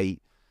the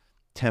right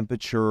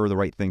temperature, the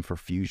right thing for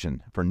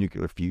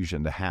nuclear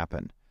fusion to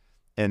happen.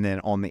 And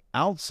then on the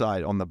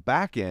outside, on the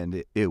back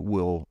end, it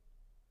will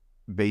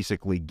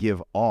basically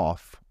give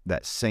off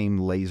that same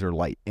laser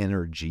light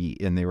energy.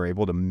 And they were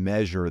able to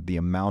measure the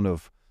amount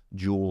of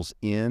joules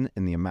in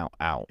and the amount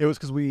out. It was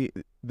because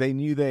they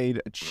knew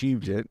they'd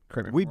achieved it.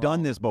 We've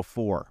done this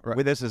before.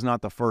 Right. This is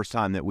not the first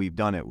time that we've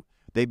done it.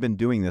 They've been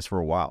doing this for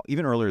a while.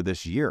 Even earlier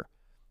this year,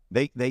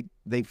 they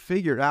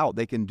figured out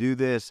they can do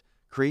this,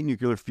 create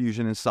nuclear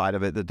fusion inside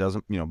of it that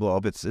doesn't blow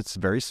up. It's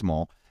very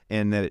small,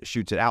 and that it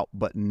shoots it out.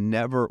 But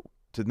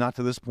not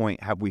to this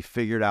point have we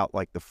figured out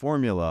like the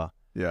formula.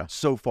 Yeah.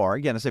 So far,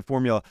 again, I say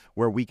formula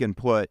where we can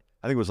put,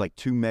 I think it was like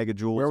 2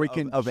 megajoules where we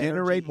can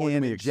generate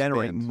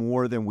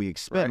more than we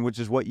expend, right. Which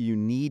is what you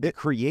need to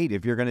create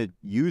if you're going to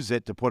use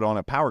it to put on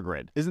a power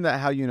grid. Isn't that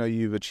how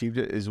you've achieved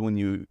it? Is when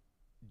you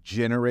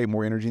generate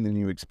more energy than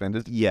you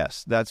expended?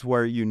 Yes, that's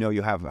where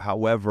you have.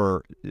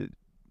 However,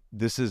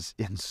 this is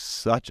in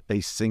such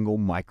a single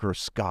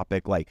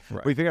microscopic. Like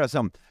right. We figured out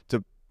something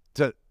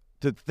to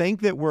think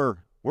that we're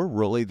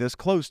really this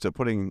close to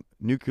putting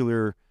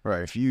nuclear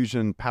right.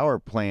 fusion power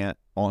plant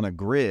on a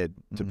grid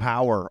to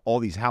power all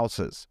these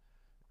houses.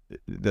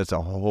 That's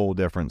a whole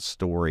different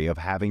story of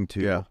having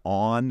to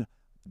on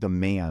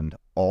demand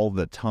all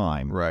the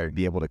time, right.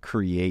 Be able to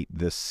create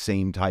this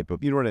same type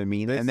of, you know what I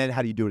mean? And then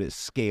how do you do it at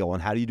scale,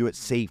 and how do you do it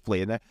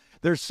safely? And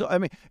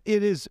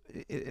it is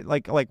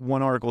like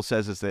one article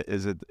says,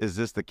 is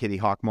this the Kitty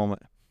Hawk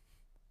moment?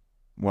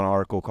 One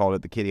article called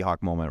it the Kitty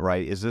Hawk moment,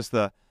 right? Is this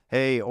the,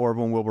 hey,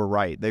 Orville and Wilbur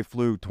Wright, they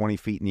flew 20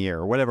 feet in the air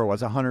or whatever it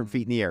was, 100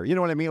 feet in the air. You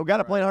know what I mean? We got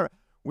to play 100.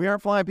 We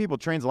aren't flying people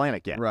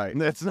transatlantic yet. Right.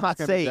 It's not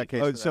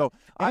safe. So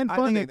I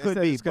think it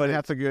could be. It's going to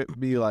have to it's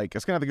going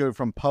to have to go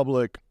from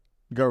public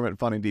government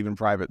funding to even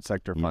private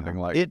sector funding.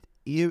 Like it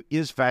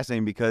is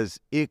fascinating because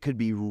it could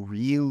be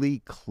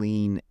really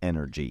clean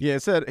energy. Yeah,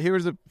 it said,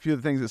 here's a few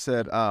of the things it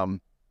said.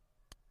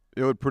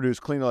 It would produce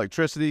clean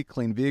electricity,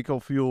 clean vehicle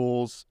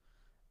fuels.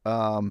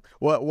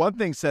 One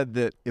thing said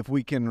that if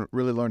we can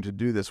really learn to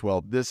do this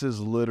well, this is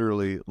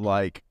literally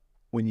like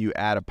when you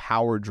add a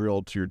power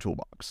drill to your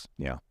toolbox.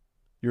 Yeah.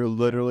 You're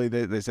literally,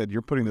 they said,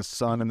 you're putting the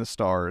sun and the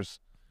stars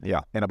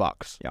in a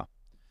box. Yeah.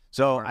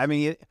 So, I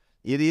mean,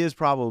 it is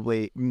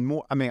probably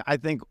more, I mean, I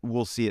think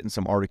we'll see it in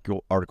some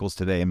articles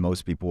today, and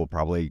most people will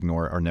probably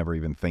ignore it or never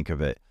even think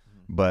of it.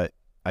 But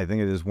I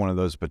think it is one of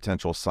those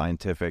potential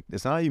scientific,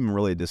 it's not even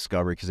really a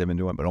discovery because they've been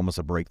doing it, but almost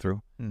a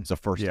breakthrough. It's the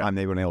first time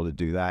they've been able to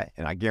do that.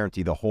 And I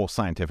guarantee the whole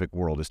scientific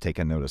world has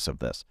taken notice of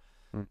this.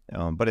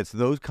 But it's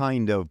those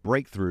kind of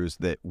breakthroughs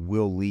that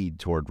will lead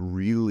toward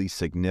really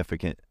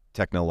significant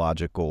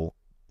technological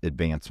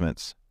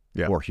advancements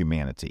for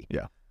humanity.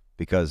 Yeah.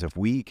 Because if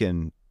we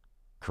can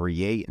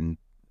create and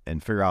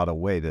figure out a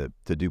way to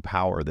do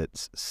power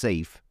that's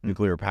safe,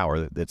 nuclear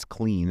power that's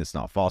clean, it's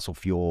not fossil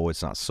fuel,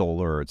 it's not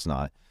solar, it's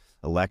not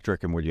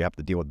electric, and where you have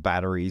to deal with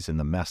batteries and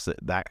the mess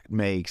that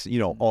makes,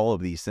 all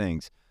of these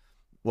things.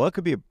 Well, it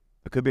could be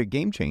a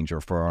game changer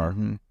for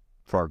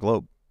our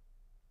globe.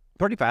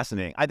 Pretty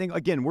fascinating. I think,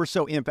 again, we're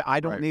so I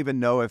don't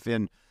even know if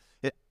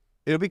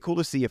it'll be cool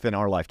to see if in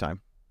our lifetime.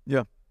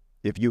 Yeah.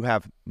 If you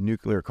have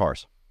nuclear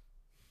cars.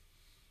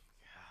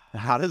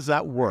 How does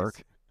that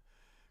work?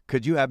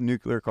 Could you have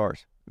nuclear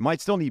cars? It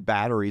might still need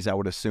batteries, I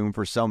would assume,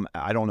 for some.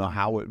 I don't know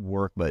how it would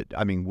work, but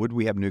I mean, would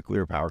we have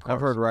nuclear power cars?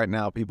 I've heard right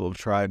now people have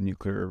tried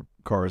nuclear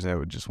cars that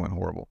would just went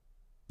horrible.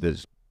 They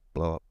just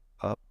blow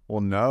up.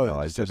 Well, no, No,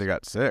 they it's said they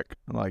got sick.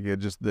 Like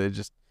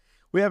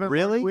we haven't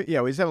Really? We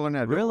just haven't learned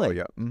how to do it Really?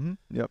 yet. Mm-hmm.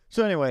 Yep.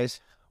 So, anyways,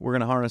 we're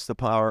gonna harness the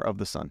power of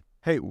the sun.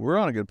 Hey, we're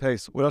on a good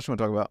pace. What else you want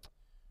to talk about?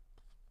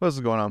 What else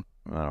is going on?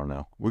 I don't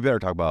know. We better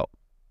talk about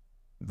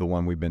the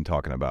one we've been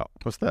talking about,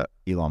 What's that?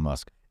 Elon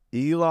Musk.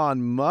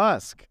 Elon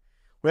Musk.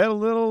 We had a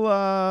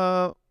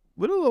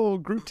little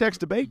group text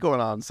debate going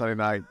on Sunday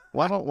night.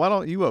 Why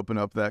don't you open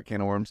up that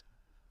can of worms?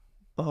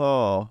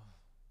 Oh,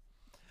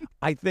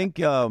 I think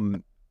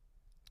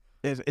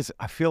it's.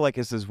 I feel like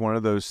this is one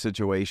of those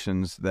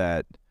situations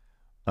that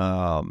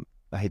I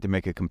hate to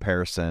make a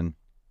comparison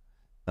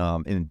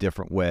in a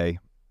different way,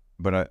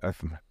 but I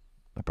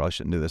probably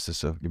shouldn't do this.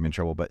 This will get me in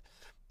trouble. But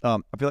I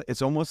feel like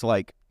it's almost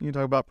like You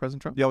talk about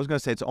President Trump? I was going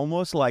to say it's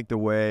almost like the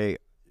way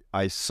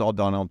I saw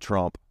Donald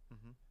Trump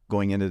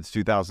going into the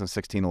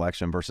 2016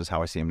 election versus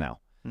how I see him now.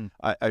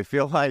 I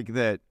feel like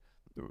that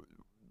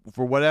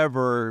for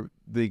whatever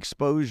the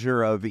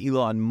exposure of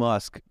Elon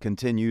Musk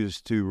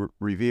continues to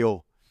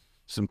reveal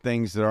some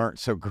things that aren't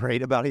so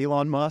great about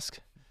Elon Musk.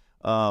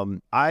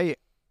 I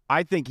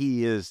think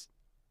he is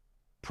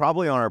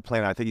probably on our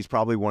planet. I think he's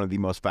probably one of the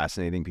most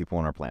fascinating people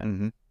on our planet.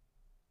 Mm-hmm.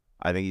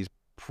 I think he's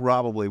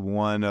probably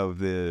one of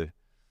the,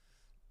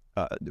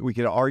 we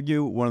could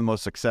argue one of the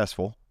most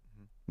successful.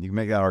 You can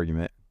make that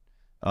argument.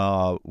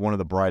 One of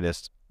the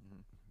brightest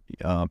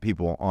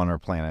people on our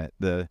planet.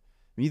 When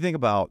you think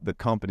about the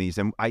companies,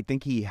 and I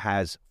think he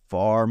has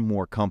far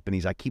more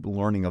companies. I keep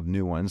learning of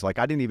new ones. Like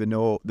I didn't even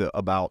know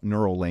about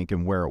Neuralink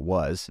and where it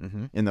was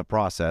in the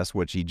process,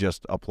 which he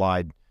just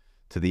applied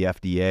to the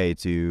FDA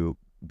to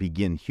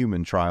begin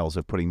human trials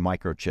of putting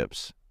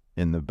microchips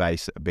in the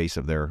base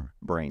of their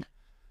brain.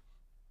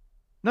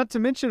 Not to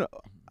mention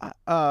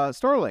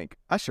Starlink.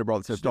 I should have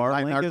brought this up.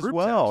 Starlink as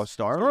well.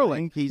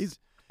 Starlink. He's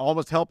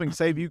almost helping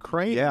save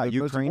Ukraine. Yeah, the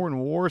most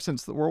important war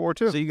since World War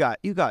II. So you got.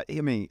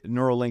 I mean,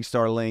 Neuralink,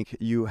 Starlink.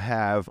 You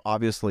have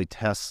obviously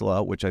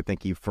Tesla, which I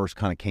think he first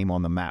kind of came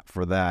on the map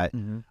for that.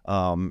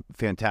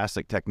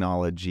 Fantastic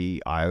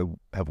technology. I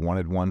have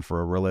wanted one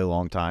for a really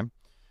long time.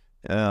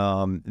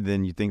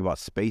 Then you think about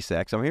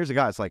SpaceX. I mean, here's a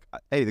guy. It's like,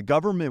 hey, the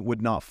government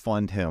would not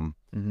fund him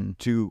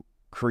to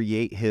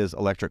create his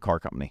electric car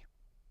company.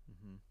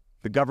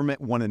 The government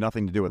wanted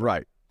nothing to do with it.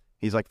 Right.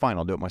 He's like, fine,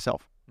 I'll do it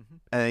myself.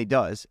 And he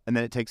does. And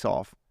then it takes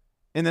off.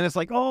 And then it's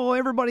like, oh,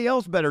 everybody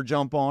else better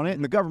jump on it.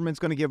 And the government's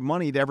going to give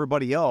money to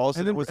everybody else.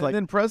 And then,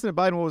 then President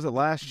Biden, what was it,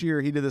 last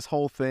year, he did this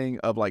whole thing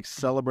of like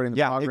celebrating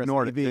the progress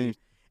ignored of it.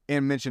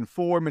 And mentioned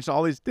Ford, mentioned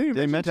all these. They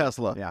mentioned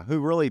Tesla. Yeah, who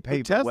really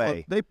paved Tesla, the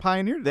way. They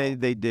pioneered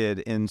it. They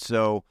did. And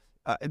so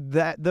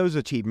those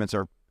achievements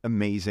are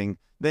amazing.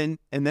 And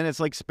then it's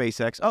like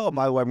SpaceX. Oh,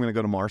 by the way, I'm going to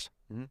go to Mars.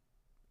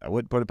 I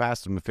wouldn't put it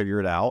past them to figure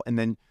it out. And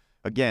then,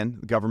 again,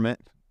 the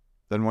government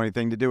doesn't want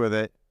anything to do with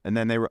it. And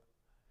then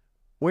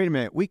wait a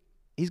minute,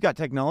 he's got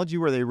technology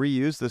where they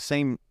reuse the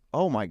same.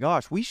 Oh my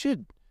gosh, we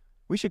should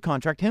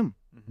contract him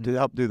to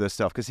help do this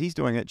stuff because he's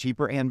doing it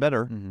cheaper and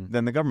better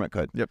than the government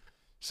could. Yep.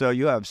 So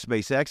you have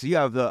SpaceX, you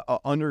have the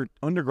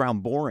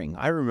underground boring.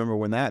 I remember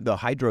when the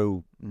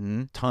hydro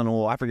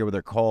tunnel, I forget what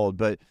they're called,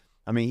 but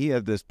I mean, he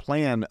had this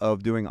plan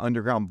of doing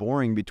underground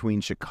boring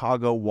between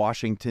Chicago,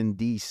 Washington,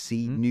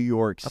 D.C., New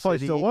York City. I thought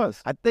he still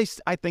was.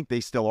 I think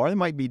they still are. They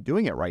might be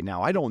doing it right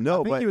now. I don't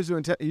know. I think he was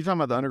doing. You talking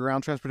about the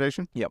underground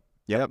transportation? Yep.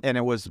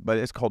 And but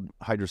it's called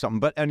hydro something.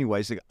 But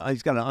anyways,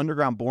 he's got an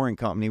underground boring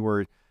company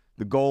where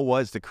the goal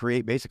was to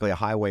create basically a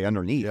highway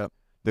underneath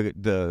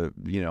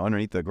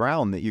underneath the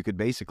ground that you could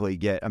basically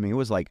get. I mean, it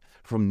was like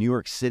from New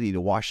York City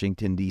to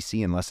Washington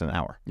D.C. in less than an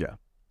hour. Yeah.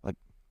 Like,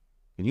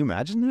 can you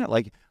imagine that?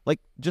 Like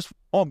just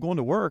I'm going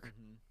to work.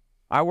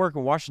 I work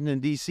in Washington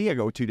D.C. I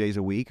go 2 days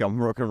a week. I'm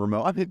working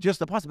remote. I mean, just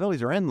the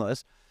possibilities are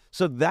endless.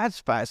 So that's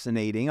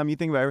fascinating. I mean, you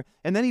think about it.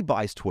 And then he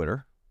buys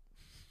Twitter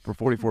for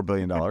 $44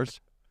 billion.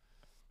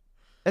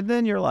 And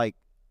then you're like,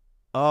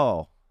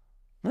 oh,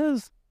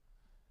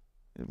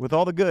 with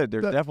all the good,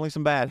 there's definitely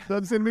some bad.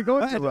 Doesn't seem to be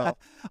going too well.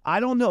 I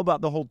don't know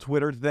about the whole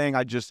Twitter thing.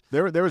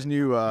 There was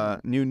new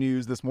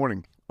news this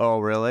morning. Oh,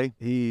 really?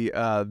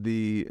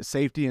 The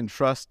Safety and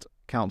Trust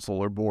Council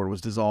or board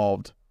was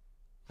dissolved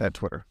at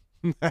Twitter.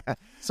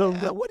 So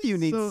what do you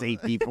need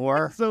safety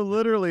for? So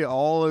literally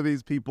all of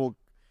these people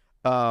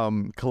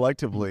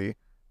collectively,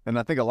 and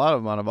I think a lot of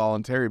them on a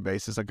voluntary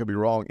basis, I could be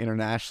wrong,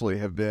 internationally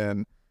have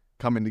been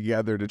coming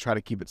together to try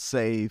to keep it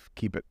safe,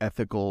 keep it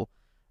ethical,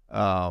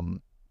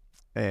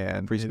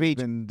 and free speech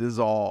been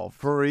dissolved.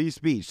 Free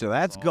speech. So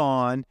that's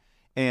gone.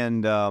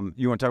 And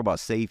you want to talk about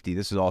safety.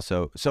 This is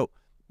also so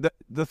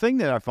the thing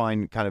that I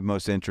find kind of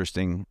most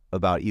interesting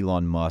about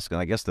Elon Musk, and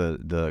I guess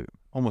the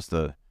almost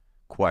the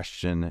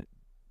question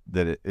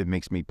that it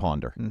makes me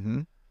ponder.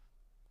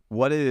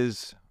 What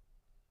is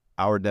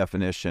our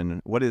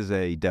definition? What is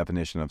a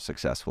definition of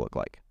success look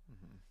like?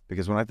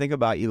 Because when I think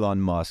about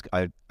Elon Musk,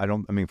 I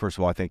mean, first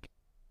of all, I think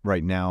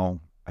right now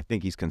I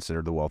think he's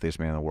considered the wealthiest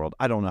man in the world.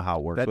 I don't know how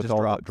it works. That with just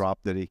all dropped. that drop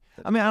that he.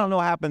 I mean, I don't know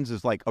what happens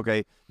is like, okay,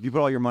 if you put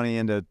all your money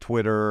into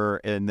Twitter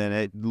and then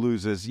it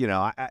loses,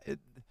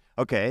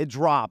 okay, it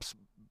drops,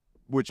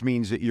 which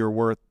means that you're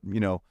worth,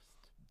 $2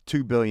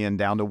 billion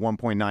down to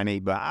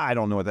 1.98. But I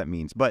don't know what that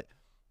means. But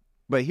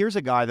here's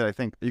a guy that I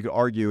think you could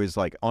argue is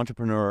like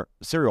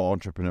serial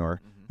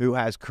entrepreneur, who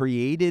has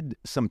created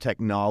some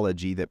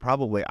technology that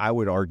probably, I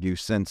would argue,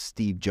 since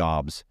Steve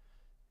Jobs,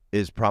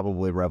 is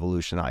probably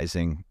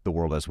revolutionizing the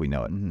world as we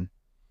know it.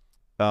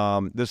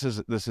 This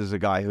is a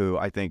guy who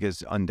I think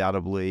is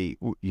undoubtedly,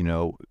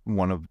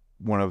 one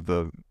of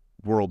the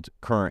world's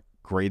current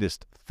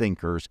greatest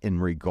thinkers in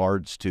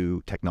regards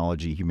to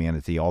technology,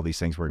 humanity, all these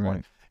things we're going.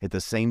 Right. At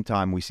the same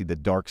time, we see the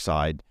dark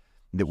side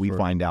that we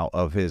find out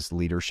of his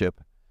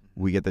leadership.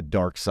 We get the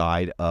dark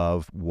side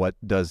of what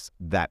does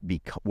that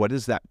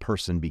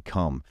person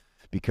become?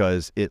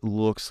 Because it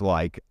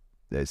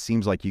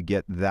seems like you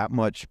get that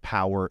much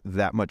power,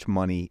 that much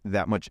money,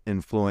 that much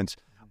influence.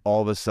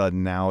 All of a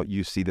sudden now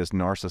you see this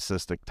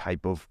narcissistic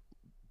type of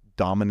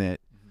dominant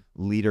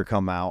leader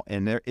come out,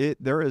 and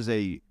there is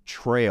a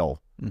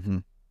trail,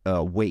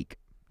 wake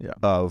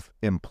of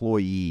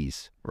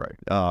employees. Right.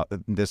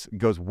 This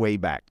goes way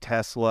back.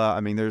 Tesla. I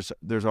mean,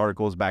 there's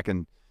articles back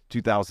in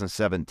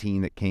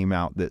 2017 that came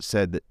out that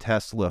said that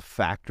Tesla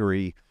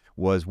factory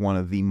was one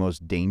of the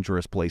most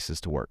dangerous places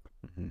to work.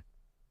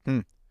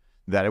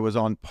 That it was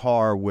on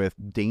par with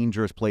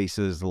dangerous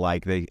places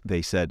like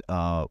they said,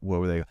 what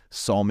were they?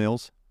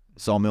 Sawmills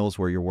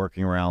where you're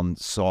working around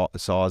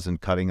saws and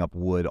cutting up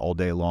wood all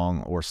day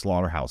long, or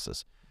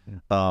slaughterhouses.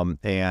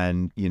 And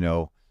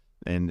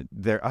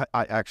there,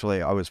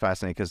 I was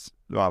fascinated because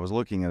I was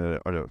looking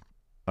at an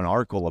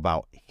article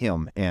about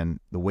him and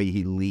the way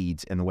he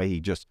leads and the way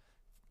he just,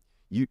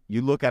 you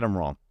look at him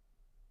wrong.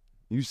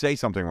 You say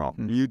something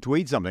wrong. You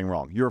tweet something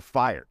wrong. You're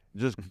fired.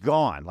 Just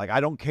gone. Like,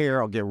 I don't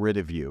care. I'll get rid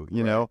of you,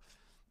 you know?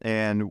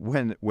 And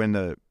when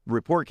the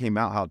report came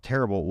out how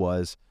terrible it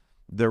was,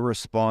 their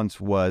response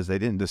was, they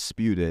didn't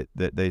dispute it,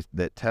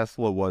 that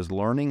Tesla was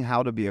learning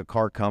how to be a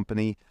car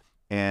company,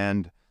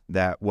 and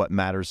that what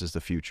matters is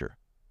the future.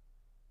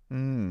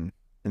 And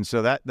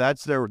so that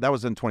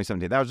was in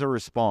 2017. That was their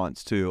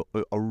response to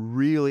a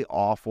really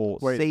awful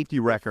safety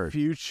record.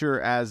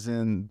 Future as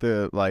in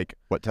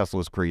what Tesla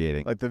was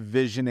creating. Like the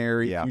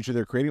visionary future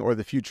they're creating, or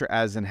the future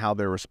as in how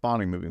they're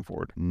responding moving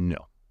forward?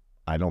 No.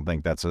 I don't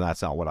think that's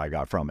not what I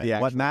got from it.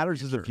 What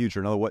matters is the future,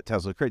 in other words, what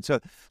Tesla creates.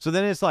 So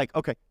then it's like,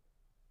 okay,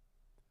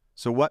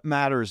 so what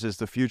matters is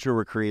the future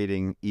we're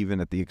creating, even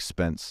at the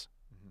expense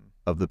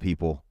of the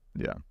people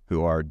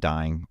who are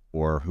dying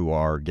or who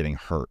are getting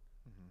hurt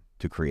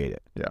to create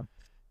it.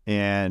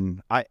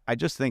 And I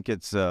just think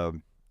it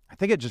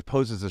just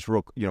poses this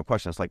real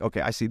question. It's like,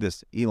 okay, I see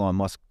this Elon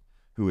Musk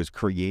who is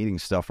creating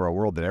stuff for our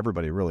world that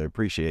everybody really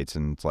appreciates,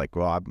 and it's like,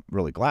 well, I'm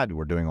really glad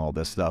we're doing all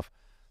this stuff.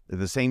 At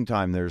the same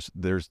time,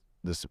 there's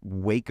this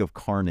wake of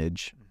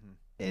carnage,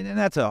 and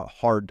that's a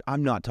hard.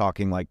 I'm not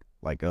talking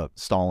like a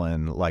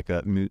Stalin,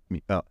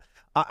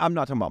 I'm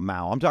not talking about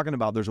Mao. I'm talking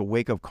about there's a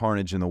wake of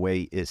carnage in the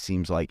way it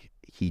seems like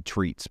he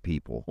treats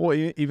people. Well,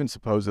 even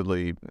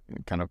supposedly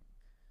kind of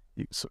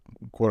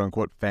quote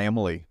unquote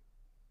family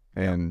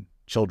and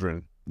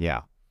children.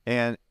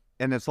 And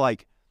it's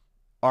like,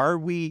 are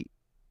we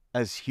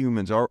as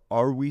humans,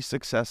 are we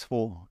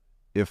successful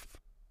if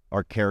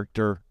our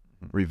character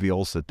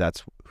reveals that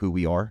that's who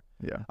we are?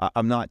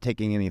 I'm not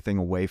taking anything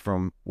away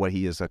from what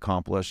he has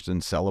accomplished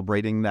and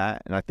celebrating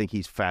that, and I think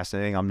he's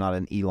fascinating. I'm not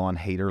an Elon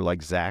hater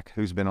like Zach,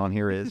 who's been on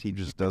here, is. He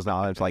just does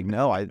not. It's like,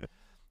 no,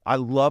 I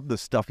love the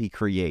stuff he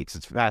creates.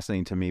 It's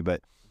fascinating to me,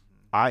 but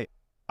I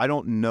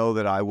don't know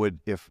that I would,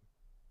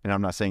 and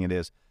I'm not saying it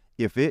is,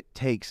 if it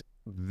takes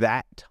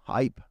that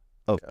type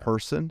of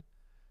person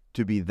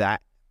to be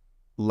that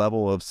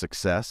level of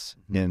success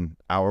in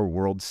our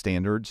world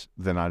standards,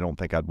 then I don't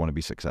think I'd want to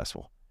be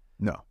successful.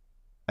 No.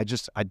 I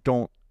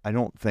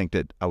don't think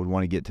that I would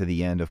want to get to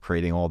the end of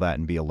creating all that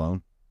and be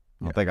alone.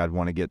 I don't think I'd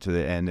want to get to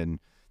the end and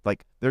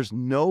there's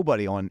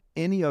nobody on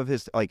any of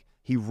his,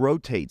 he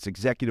rotates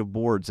executive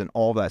boards and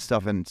all that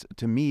stuff. And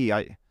to me,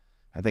 I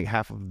think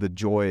half of the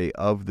joy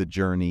of the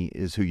journey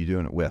is who you're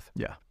doing it with.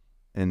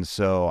 And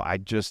so I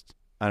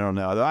don't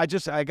know.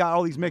 I got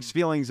all these mixed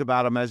feelings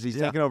about him as he's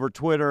taking over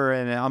Twitter,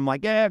 and I'm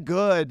like, yeah,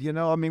 good.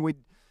 I mean, we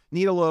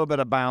need a little bit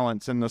of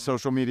balance in the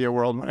social media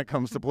world when it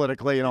comes to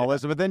politically and all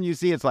this. But then you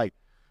see, it's like,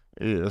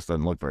 this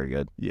doesn't look very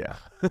good.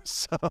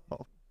 So,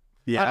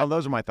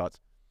 those are my thoughts.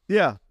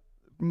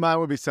 Mine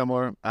would be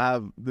similar.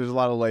 There's a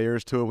lot of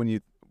layers to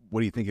it.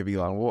 What do you think of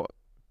Elon? Well,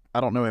 I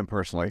don't know him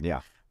personally.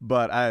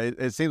 But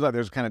it seems like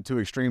there's kind of two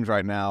extremes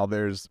right now.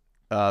 There's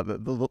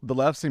the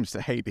left seems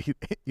to hate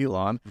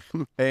Elon,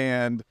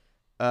 and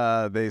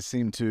they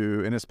seem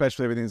to, and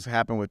especially everything that's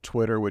happened with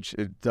Twitter, which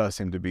it does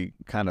seem to be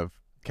kind of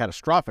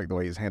catastrophic the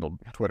way he's handled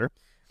Twitter.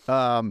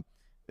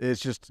 It's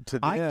just to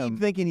them. I keep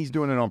thinking he's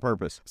doing it on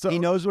purpose. So he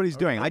knows what he's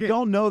doing. I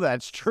don't know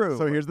that's true.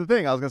 So here's the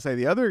thing. I was going to say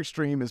the other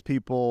extreme is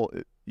people,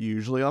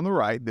 usually on the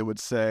right, that would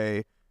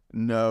say,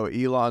 no,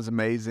 Elon's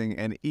amazing.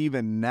 And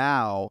even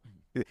now,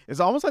 It's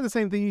almost like the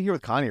same thing you hear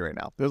with Kanye right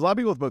now. There's a lot of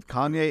people with both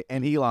Kanye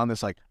and Elon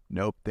that's like,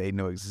 nope, they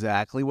know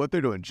exactly what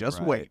they're doing.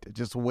 Just wait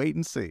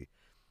and see.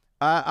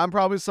 I'm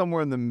probably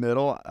somewhere in the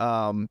middle.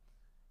 I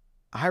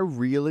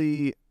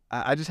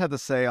just have to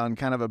say on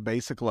kind of a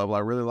basic level, I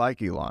really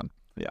like Elon.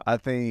 Yeah. I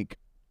think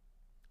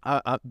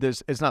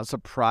it's not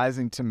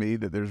surprising to me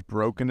that there's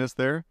brokenness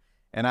there.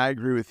 And I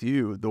agree with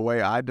you. The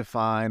way I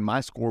define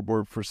my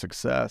scoreboard for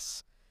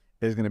success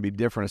is going to be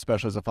different,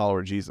 especially as a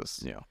follower of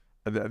Jesus. Yeah.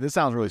 This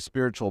sounds really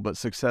spiritual, but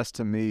success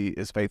to me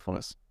is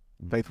faithfulness,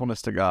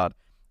 faithfulness to God.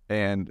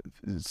 And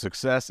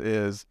success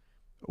is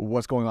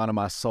what's going on in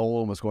my soul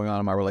and what's going on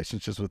in my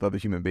relationships with other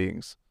human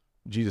beings.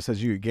 Jesus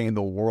says you gain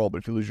the world, but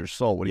if you lose your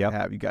soul, what do you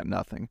have? You got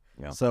nothing.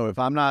 Yeah. So if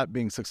I'm not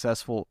being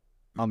successful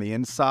on the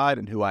inside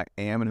and who I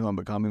am and who I'm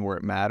becoming where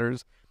it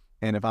matters,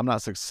 and if I'm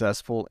not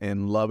successful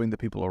in loving the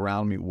people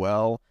around me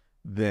well,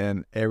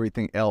 then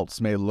everything else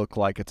may look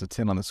like it's a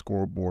 10 on the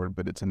scoreboard,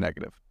 but it's a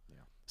negative.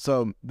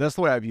 So that's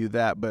the way I view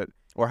that.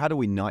 Or how do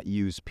we not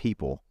use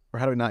people? Or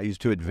how do we not use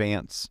to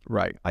advance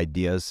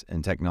ideas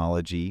and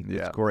technology?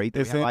 Yeah. It's great.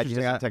 It's ideas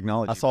interesting. and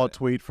technology. I saw a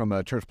tweet from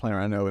a church planter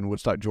I know in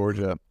Woodstock,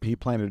 Georgia. He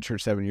planted a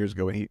church 7 years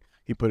ago, and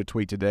he put a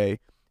tweet today.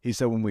 He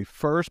said, when we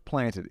first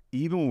planted,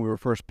 even when we were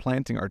first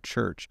planting our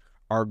church,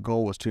 our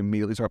goal was to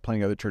immediately start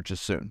planting other churches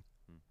soon.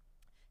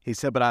 He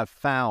said, but I've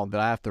found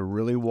that I have to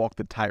really walk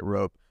the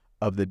tightrope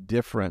of the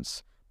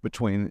difference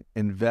between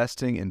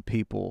investing in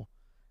people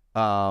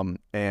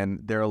and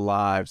their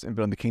lives and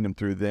building the kingdom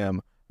through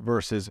them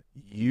versus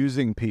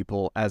using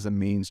people as a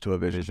means to a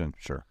vision.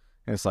 Sure.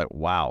 And it's like,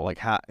 wow, like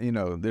how,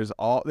 there's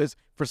all this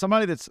for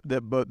somebody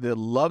that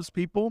loves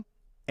people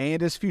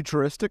and is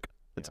futuristic.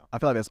 I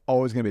feel like that's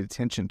always going to be the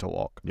tension to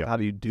walk. Yeah. How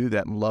do you do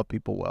that and love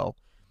people well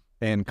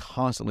and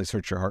constantly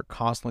search your heart,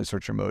 constantly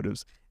search your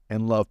motives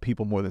and love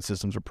people more than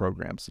systems or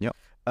programs? Yep.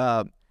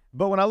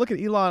 But when I look at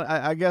Elon,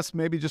 I guess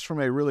maybe just from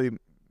a really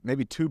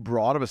maybe too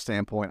broad of a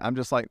standpoint, I'm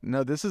just like,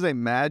 no, this is a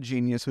mad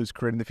genius who's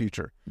creating the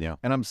future. Yeah.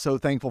 And I'm so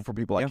thankful for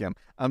people like him.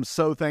 I'm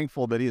so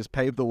thankful that he has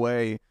paved the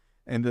way,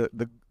 and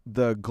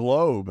the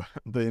globe,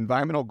 the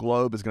environmental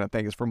globe is going to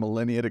thank us for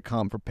millennia to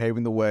come for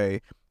paving the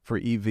way for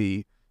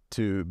EV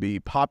to be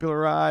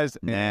popularized.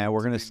 Nah,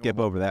 we're going to skip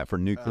over that for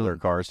nuclear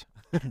cars.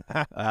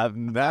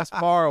 That's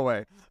far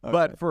away. Okay.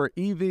 But for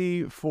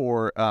EV,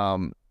 for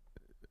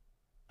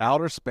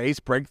outer space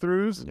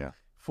breakthroughs,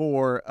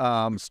 for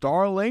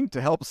Starlink to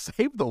help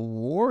save the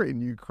war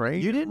in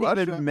Ukraine. You didn't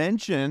even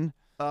mention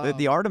that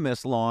the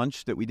Artemis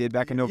launch that we did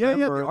back in November.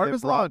 Yeah, the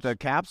Artemis launch. The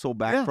capsule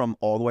back from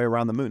all the way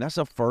around the moon. That's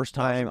the first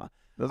time.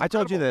 I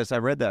told you this. I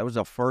read that. It was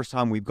the first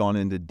time we've gone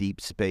into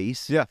deep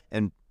space. Yeah.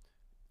 And,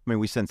 I mean,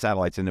 we sent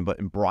satellites in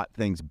and brought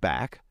things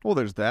back. Well,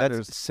 there's that.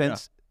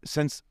 That's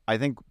since I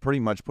think pretty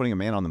much putting a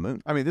man on the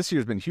moon. I mean, this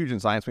year's been huge in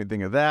science. When you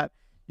think of that,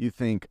 you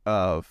think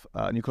of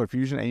nuclear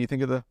fusion, and you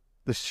think of the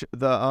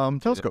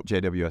telescope.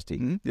 JWST.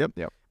 Mm-hmm. Yep.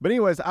 Yep. But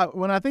anyways,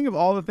 when I think of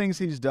all the things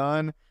he's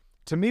done,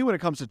 to me, when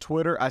it comes to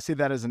Twitter, I see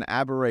that as an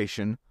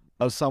aberration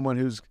of someone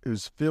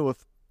who's filled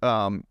with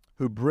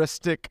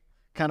hubristic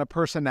kind of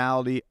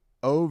personality,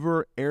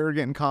 over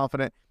arrogant and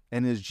confident,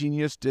 and his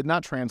genius did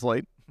not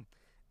translate,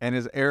 and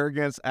his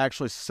arrogance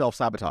actually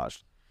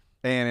self-sabotaged.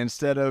 And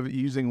instead of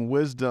using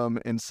wisdom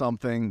in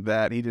something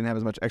that he didn't have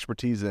as much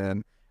expertise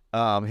in,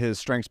 his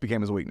strengths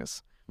became his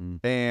weakness.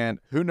 And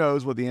who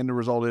knows what the end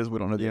result is? We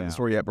don't know the end of the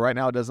story yet, but right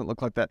now it doesn't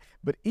look like that.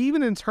 But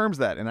even in terms of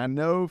that, and I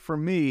know for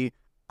me,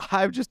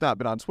 I've just not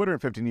been on Twitter in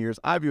 15 years.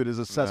 I view it as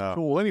a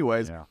cesspool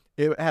anyways. Yeah.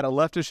 It had a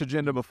leftish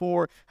agenda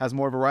before, has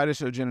more of a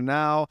rightish agenda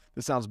now.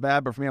 This sounds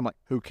bad, but for me, I'm like,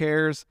 who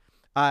cares?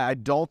 I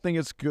don't think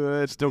it's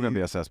good. Still going to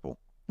be a cesspool.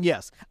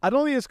 Yes. I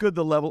don't think it's good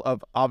the level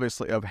of,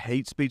 obviously, of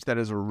hate speech that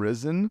has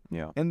arisen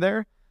in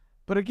there.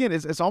 But again,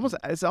 it's almost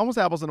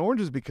apples and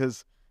oranges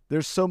because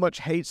there's so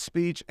much hate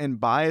speech and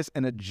bias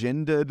and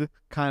agendaed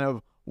kind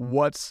of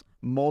what's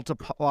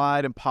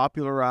multiplied and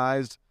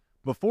popularized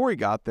before he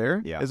got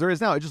there as there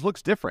is now. It just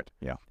looks different.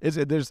 Yeah.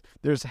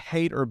 There's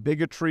hate or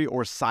bigotry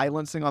or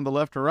silencing on the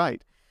left or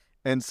right.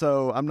 And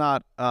so I'm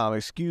not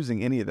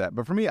excusing any of that.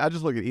 But for me, I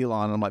just look at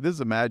Elon and I'm like, this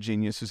is a mad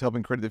genius who's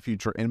helping create the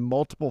future in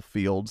multiple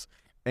fields.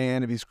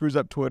 And if he screws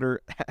up Twitter,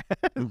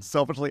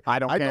 selfishly, I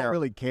don't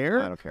really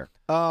care. I don't care.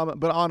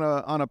 But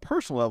on a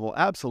personal level,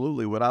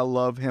 absolutely. Would I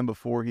love him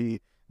before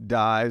he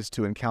dies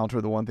to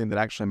encounter the one thing that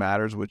actually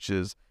matters, which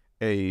is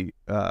a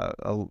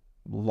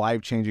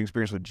life-changing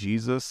experience with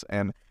Jesus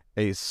and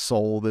a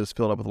soul that is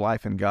filled up with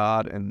life in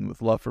God and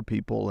with love for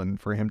people, and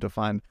for him to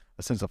find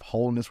a sense of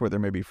wholeness where there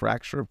may be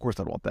fracture. Of course,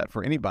 I'd want that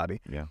for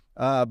anybody. Yeah.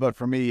 But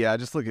for me, I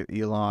just look at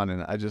Elon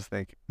and I just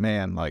think,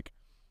 man, like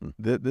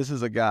this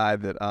is a guy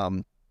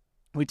that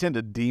we tend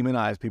to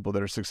demonize people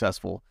that are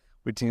successful.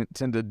 We tend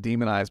to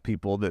demonize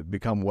people that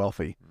become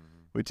wealthy.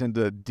 We tend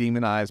to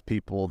demonize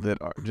people that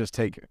just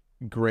take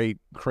great,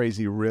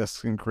 crazy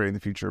risks in creating the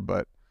future.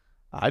 But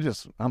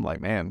I'm like,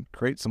 man,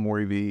 create some more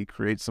EV,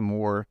 create some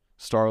more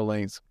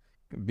Starlinks,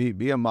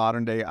 be a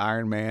modern day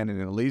Iron Man,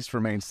 and at least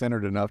remain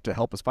centered enough to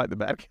help us fight the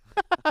bad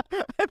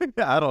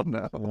guy. I don't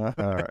know. All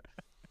right.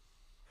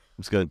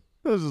 It's good.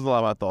 Those is a lot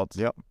of my thoughts.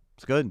 Yep.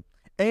 It's good.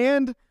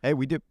 And hey,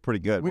 we did pretty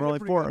good. We're only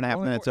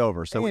 4.5 minutes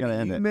over, so we're gonna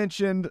end you it.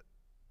 mentioned.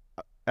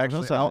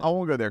 Actually, I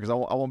won't go there because I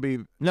won't be.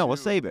 No, we'll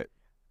save it.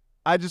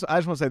 I just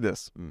want to say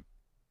this,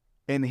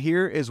 and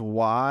here is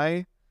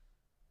why.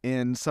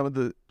 In some of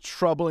the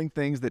troubling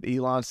things that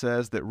Elon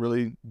says that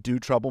really do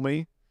trouble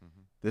me,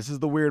 this is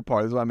the weird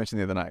part. This is what I mentioned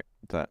the other night.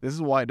 This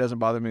is why it doesn't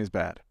bother me as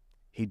bad.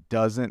 He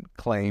doesn't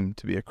claim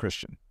to be a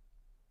Christian.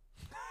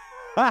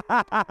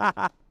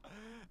 And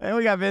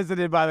we got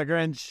visited by the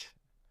Grinch.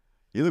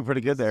 You look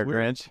pretty good there,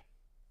 Grinch.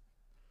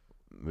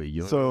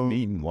 You're a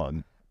mean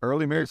one.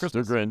 Early Merry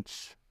Christmas.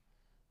 Grinch.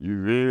 You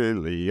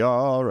really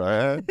are,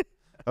 right?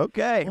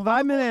 Okay,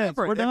 5 minutes.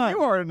 We're done.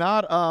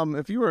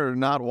 If you are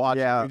not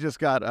watching, you just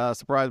got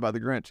surprised by the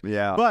Grinch.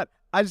 Yeah. But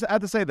I just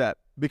have to say that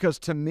because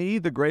to me,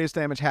 the greatest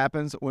damage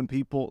happens when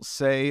people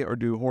say or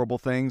do horrible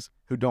things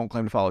who don't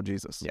claim to follow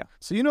Jesus. Yeah.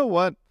 So you know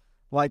what?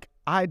 Like,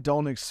 I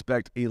don't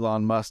expect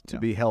Elon Musk to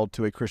be held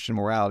to a Christian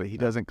morality. He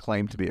doesn't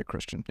claim to be a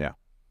Christian. Yeah.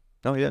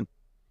 No, he didn't.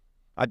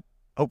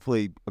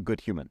 Hopefully a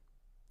good human.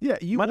 Yeah.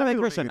 You might not be a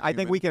Christian. I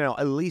think we can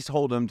at least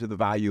hold him to the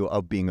value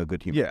of being a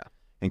good human. Yeah.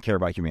 And care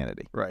about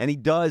humanity. Right. And he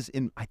does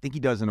I think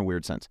he does in a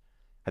weird sense.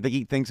 I think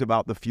he thinks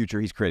about the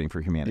future he's creating for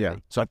humanity. Yeah.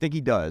 So I think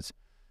he does.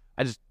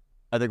 I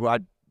think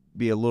I'd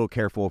be a little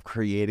careful of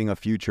creating a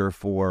future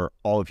for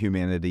all of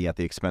humanity at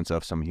the expense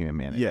of some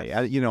humanity. Yes.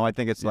 I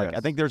think it's like, I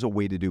think there's a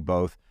way to do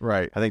both.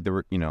 Right. I think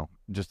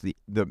just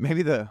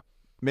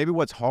maybe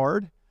what's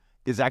hard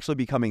is actually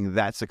becoming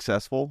that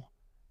successful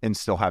and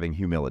still having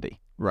humility.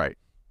 Right.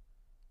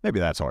 Maybe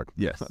that's hard.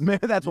 Yes.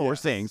 Maybe that's what we're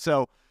seeing.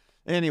 So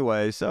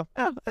anyway, it's a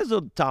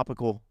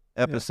topical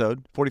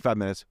episode. 45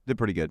 minutes. Did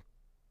pretty good.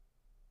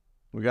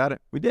 We got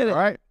it. We did it. All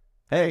right.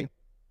 Hey,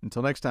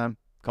 until next time.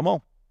 Come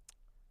on.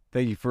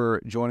 Thank you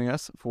for joining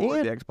us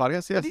for the X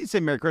Podcast. Yes. I need to say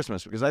Merry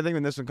Christmas because I think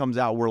when this one comes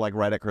out, we're like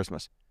right at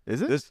Christmas.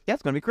 Is it? Yeah,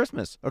 it's going to be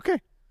Christmas. Okay.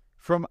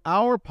 From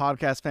our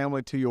podcast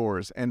family to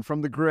yours, and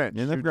from the Grinch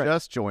who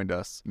just joined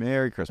us.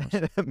 Merry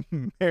Christmas.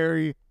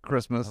 Merry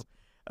Christmas.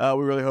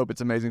 We really hope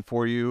it's amazing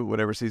for you,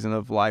 whatever season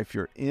of life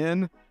you're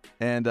in.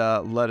 And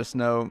let us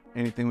know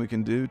anything we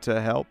can do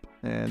to help.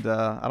 And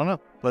I don't know.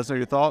 Let us know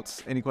your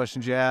thoughts, any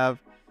questions you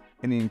have,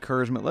 any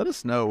encouragement. Let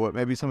us know what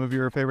maybe some of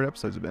your favorite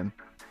episodes have been.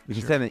 You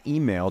can send an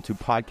email to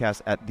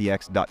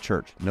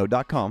podcast@thex.church. No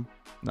 .com.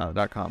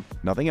 No, .com.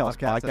 Nothing else.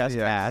 Podcast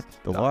at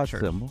the large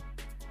church. symbol.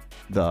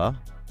 The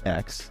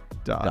X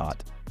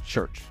dot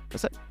church.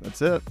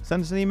 That's it.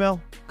 Send us an email,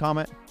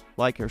 comment,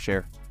 like, or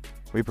share.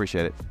 We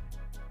appreciate it.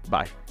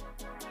 Bye.